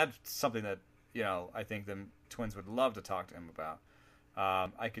 and that's something that I think the Twins would love to talk to him about.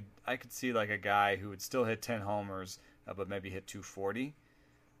 I could see like a guy who would still hit 10 homers, but maybe hit 240,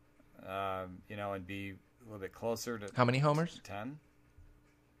 and be a little bit closer to how many homers? 10.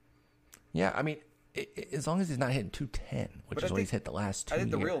 Yeah, I mean, as long as he's not hitting 210, which is what he's hit the last 2 years. I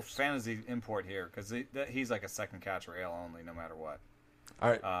think the real fantasy import here, because he's like a second catcher AL only, no matter what.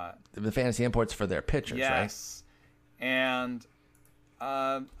 All right, the fantasy imports for their pitchers, right? Yes, and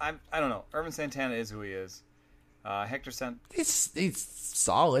I don't know. Ervin Santana is who he is. Hector he's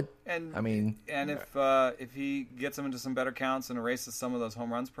solid. And I mean, and if he gets him into some better counts and erases some of those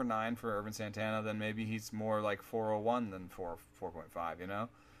home runs per 9 for Ervin Santana, then maybe he's more like 401 than 4.5.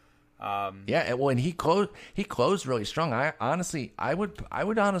 Yeah. Well, and he closed really strong. I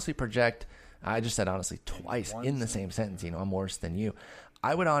would honestly project. I just said honestly twice in the same sentence. I'm worse than you.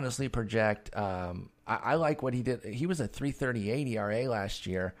 I would honestly project. I like what he did. He was a 3.38 ERA last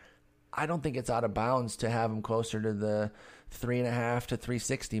year. I don't think it's out of bounds to have him closer to the 3.5 to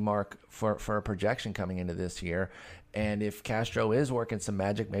 360 mark for a projection coming into this year. And if Castro is working some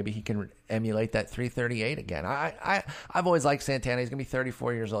magic, maybe he can emulate that 338 again. I've always liked Santana. He's going to be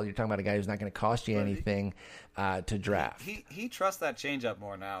 34 years old. You're talking about a guy who's not going to cost you anything to draft. He trusts that changeup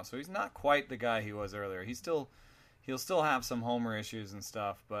more now, so he's not quite the guy he was earlier. He'll still have some homer issues and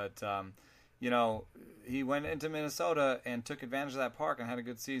stuff, but he went into Minnesota and took advantage of that park and had a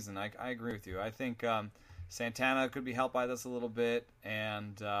good season. I agree with you. I think Santana could be helped by this a little bit,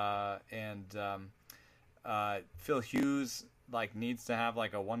 and Phil Hughes needs to have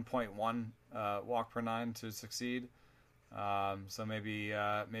like a 1.1 walk per 9 to succeed. So maybe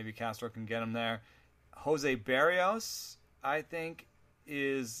Castro can get him there. Jose Barrios, I think,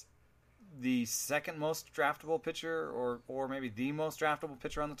 is the second most draftable pitcher, or maybe the most draftable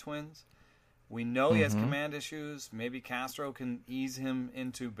pitcher on the Twins. We know he has command issues. Maybe Castro can ease him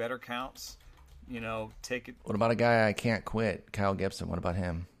into better counts. Take it. What about a guy I can't quit, Kyle Gibson? What about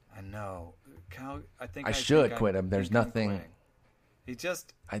him? I know, Kyle. I should quit him. There's nothing.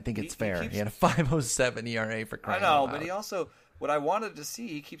 I think it's fair. He had a 5.07 ERA for crying out loud. But he also, what I wanted to see,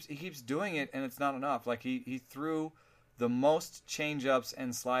 he keeps doing it, and it's not enough. Like he threw the most changeups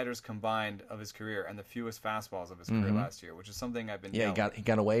and sliders combined of his career, and the fewest fastballs of his career last year, which is something I've been. Yeah, he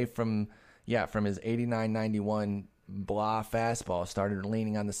got away from his 89-91 blah fastball, started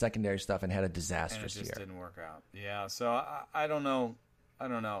leaning on the secondary stuff, and had a disastrous year. And it just didn't work out. Yeah, so I don't know. I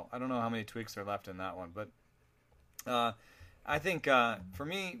don't know how many tweaks are left in that one, but I think for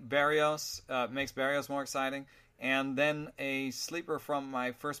me, Barrios makes Barrios more exciting, and then a sleeper from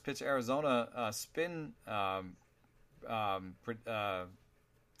my first pitch Arizona spin.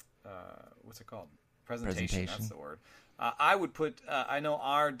 What's it called? Presentation. That's the word. I would put. I know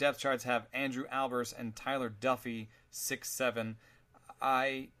our depth charts have Andrew Albers and Tyler Duffy 6'7".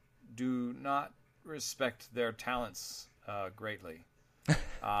 I do not respect their talents greatly, and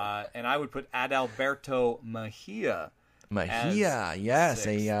I would put Adalberto Mejia. Yes,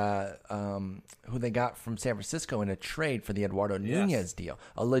 who they got from San Francisco in a trade for the Eduardo Nunez deal.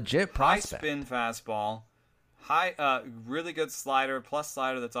 A legit prospect. High spin fastball, high, really good slider, plus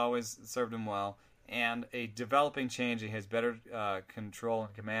slider that's always served him well, and a developing change he has better control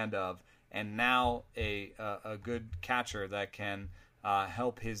and command of, and now a good catcher that can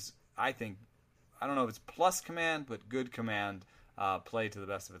help his, I think, I don't know if it's plus command, but good command play to the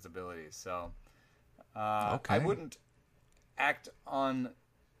best of its abilities. So I wouldn't act on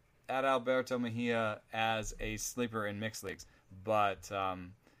Adalberto Mejia as a sleeper in mixed leagues, but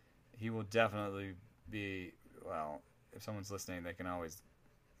he will definitely be, well, if someone's listening, they can always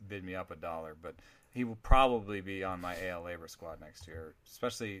bid me up $1, but he will probably be on my AL labor squad next year,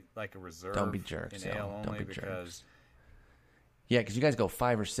 especially like a reserve. Don't be jerks, in AL only, don't be because jerks. Yeah, because you guys go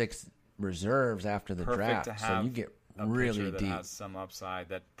 5 or 6 reserves after the draft, so you get really that deep. Has some upside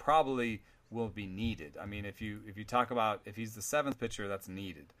that probably will be needed. I mean, if you talk about if he's the 7th pitcher, that's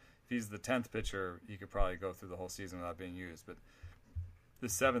needed. If he's the 10th pitcher, you could probably go through the whole season without being used. But the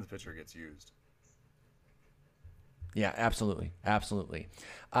 7th pitcher gets used. Yeah, absolutely.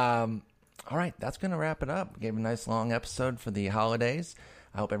 All right, that's going to wrap it up. Gave a nice long episode for the holidays.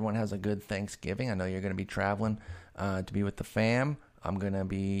 I hope everyone has a good Thanksgiving. I know you're going to be traveling to be with the fam. I'm going to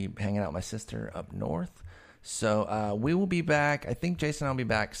be hanging out with my sister up north. So we will be back. I think Jason and I will be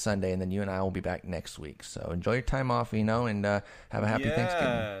back Sunday, and then you and I will be back next week. So enjoy your time off, and have a happy Thanksgiving.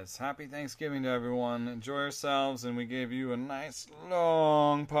 Yes, happy Thanksgiving to everyone. Enjoy yourselves, and we gave you a nice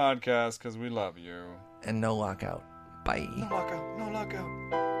long podcast because we love you. And no lockout. Bye. No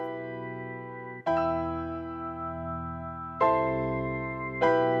lockout.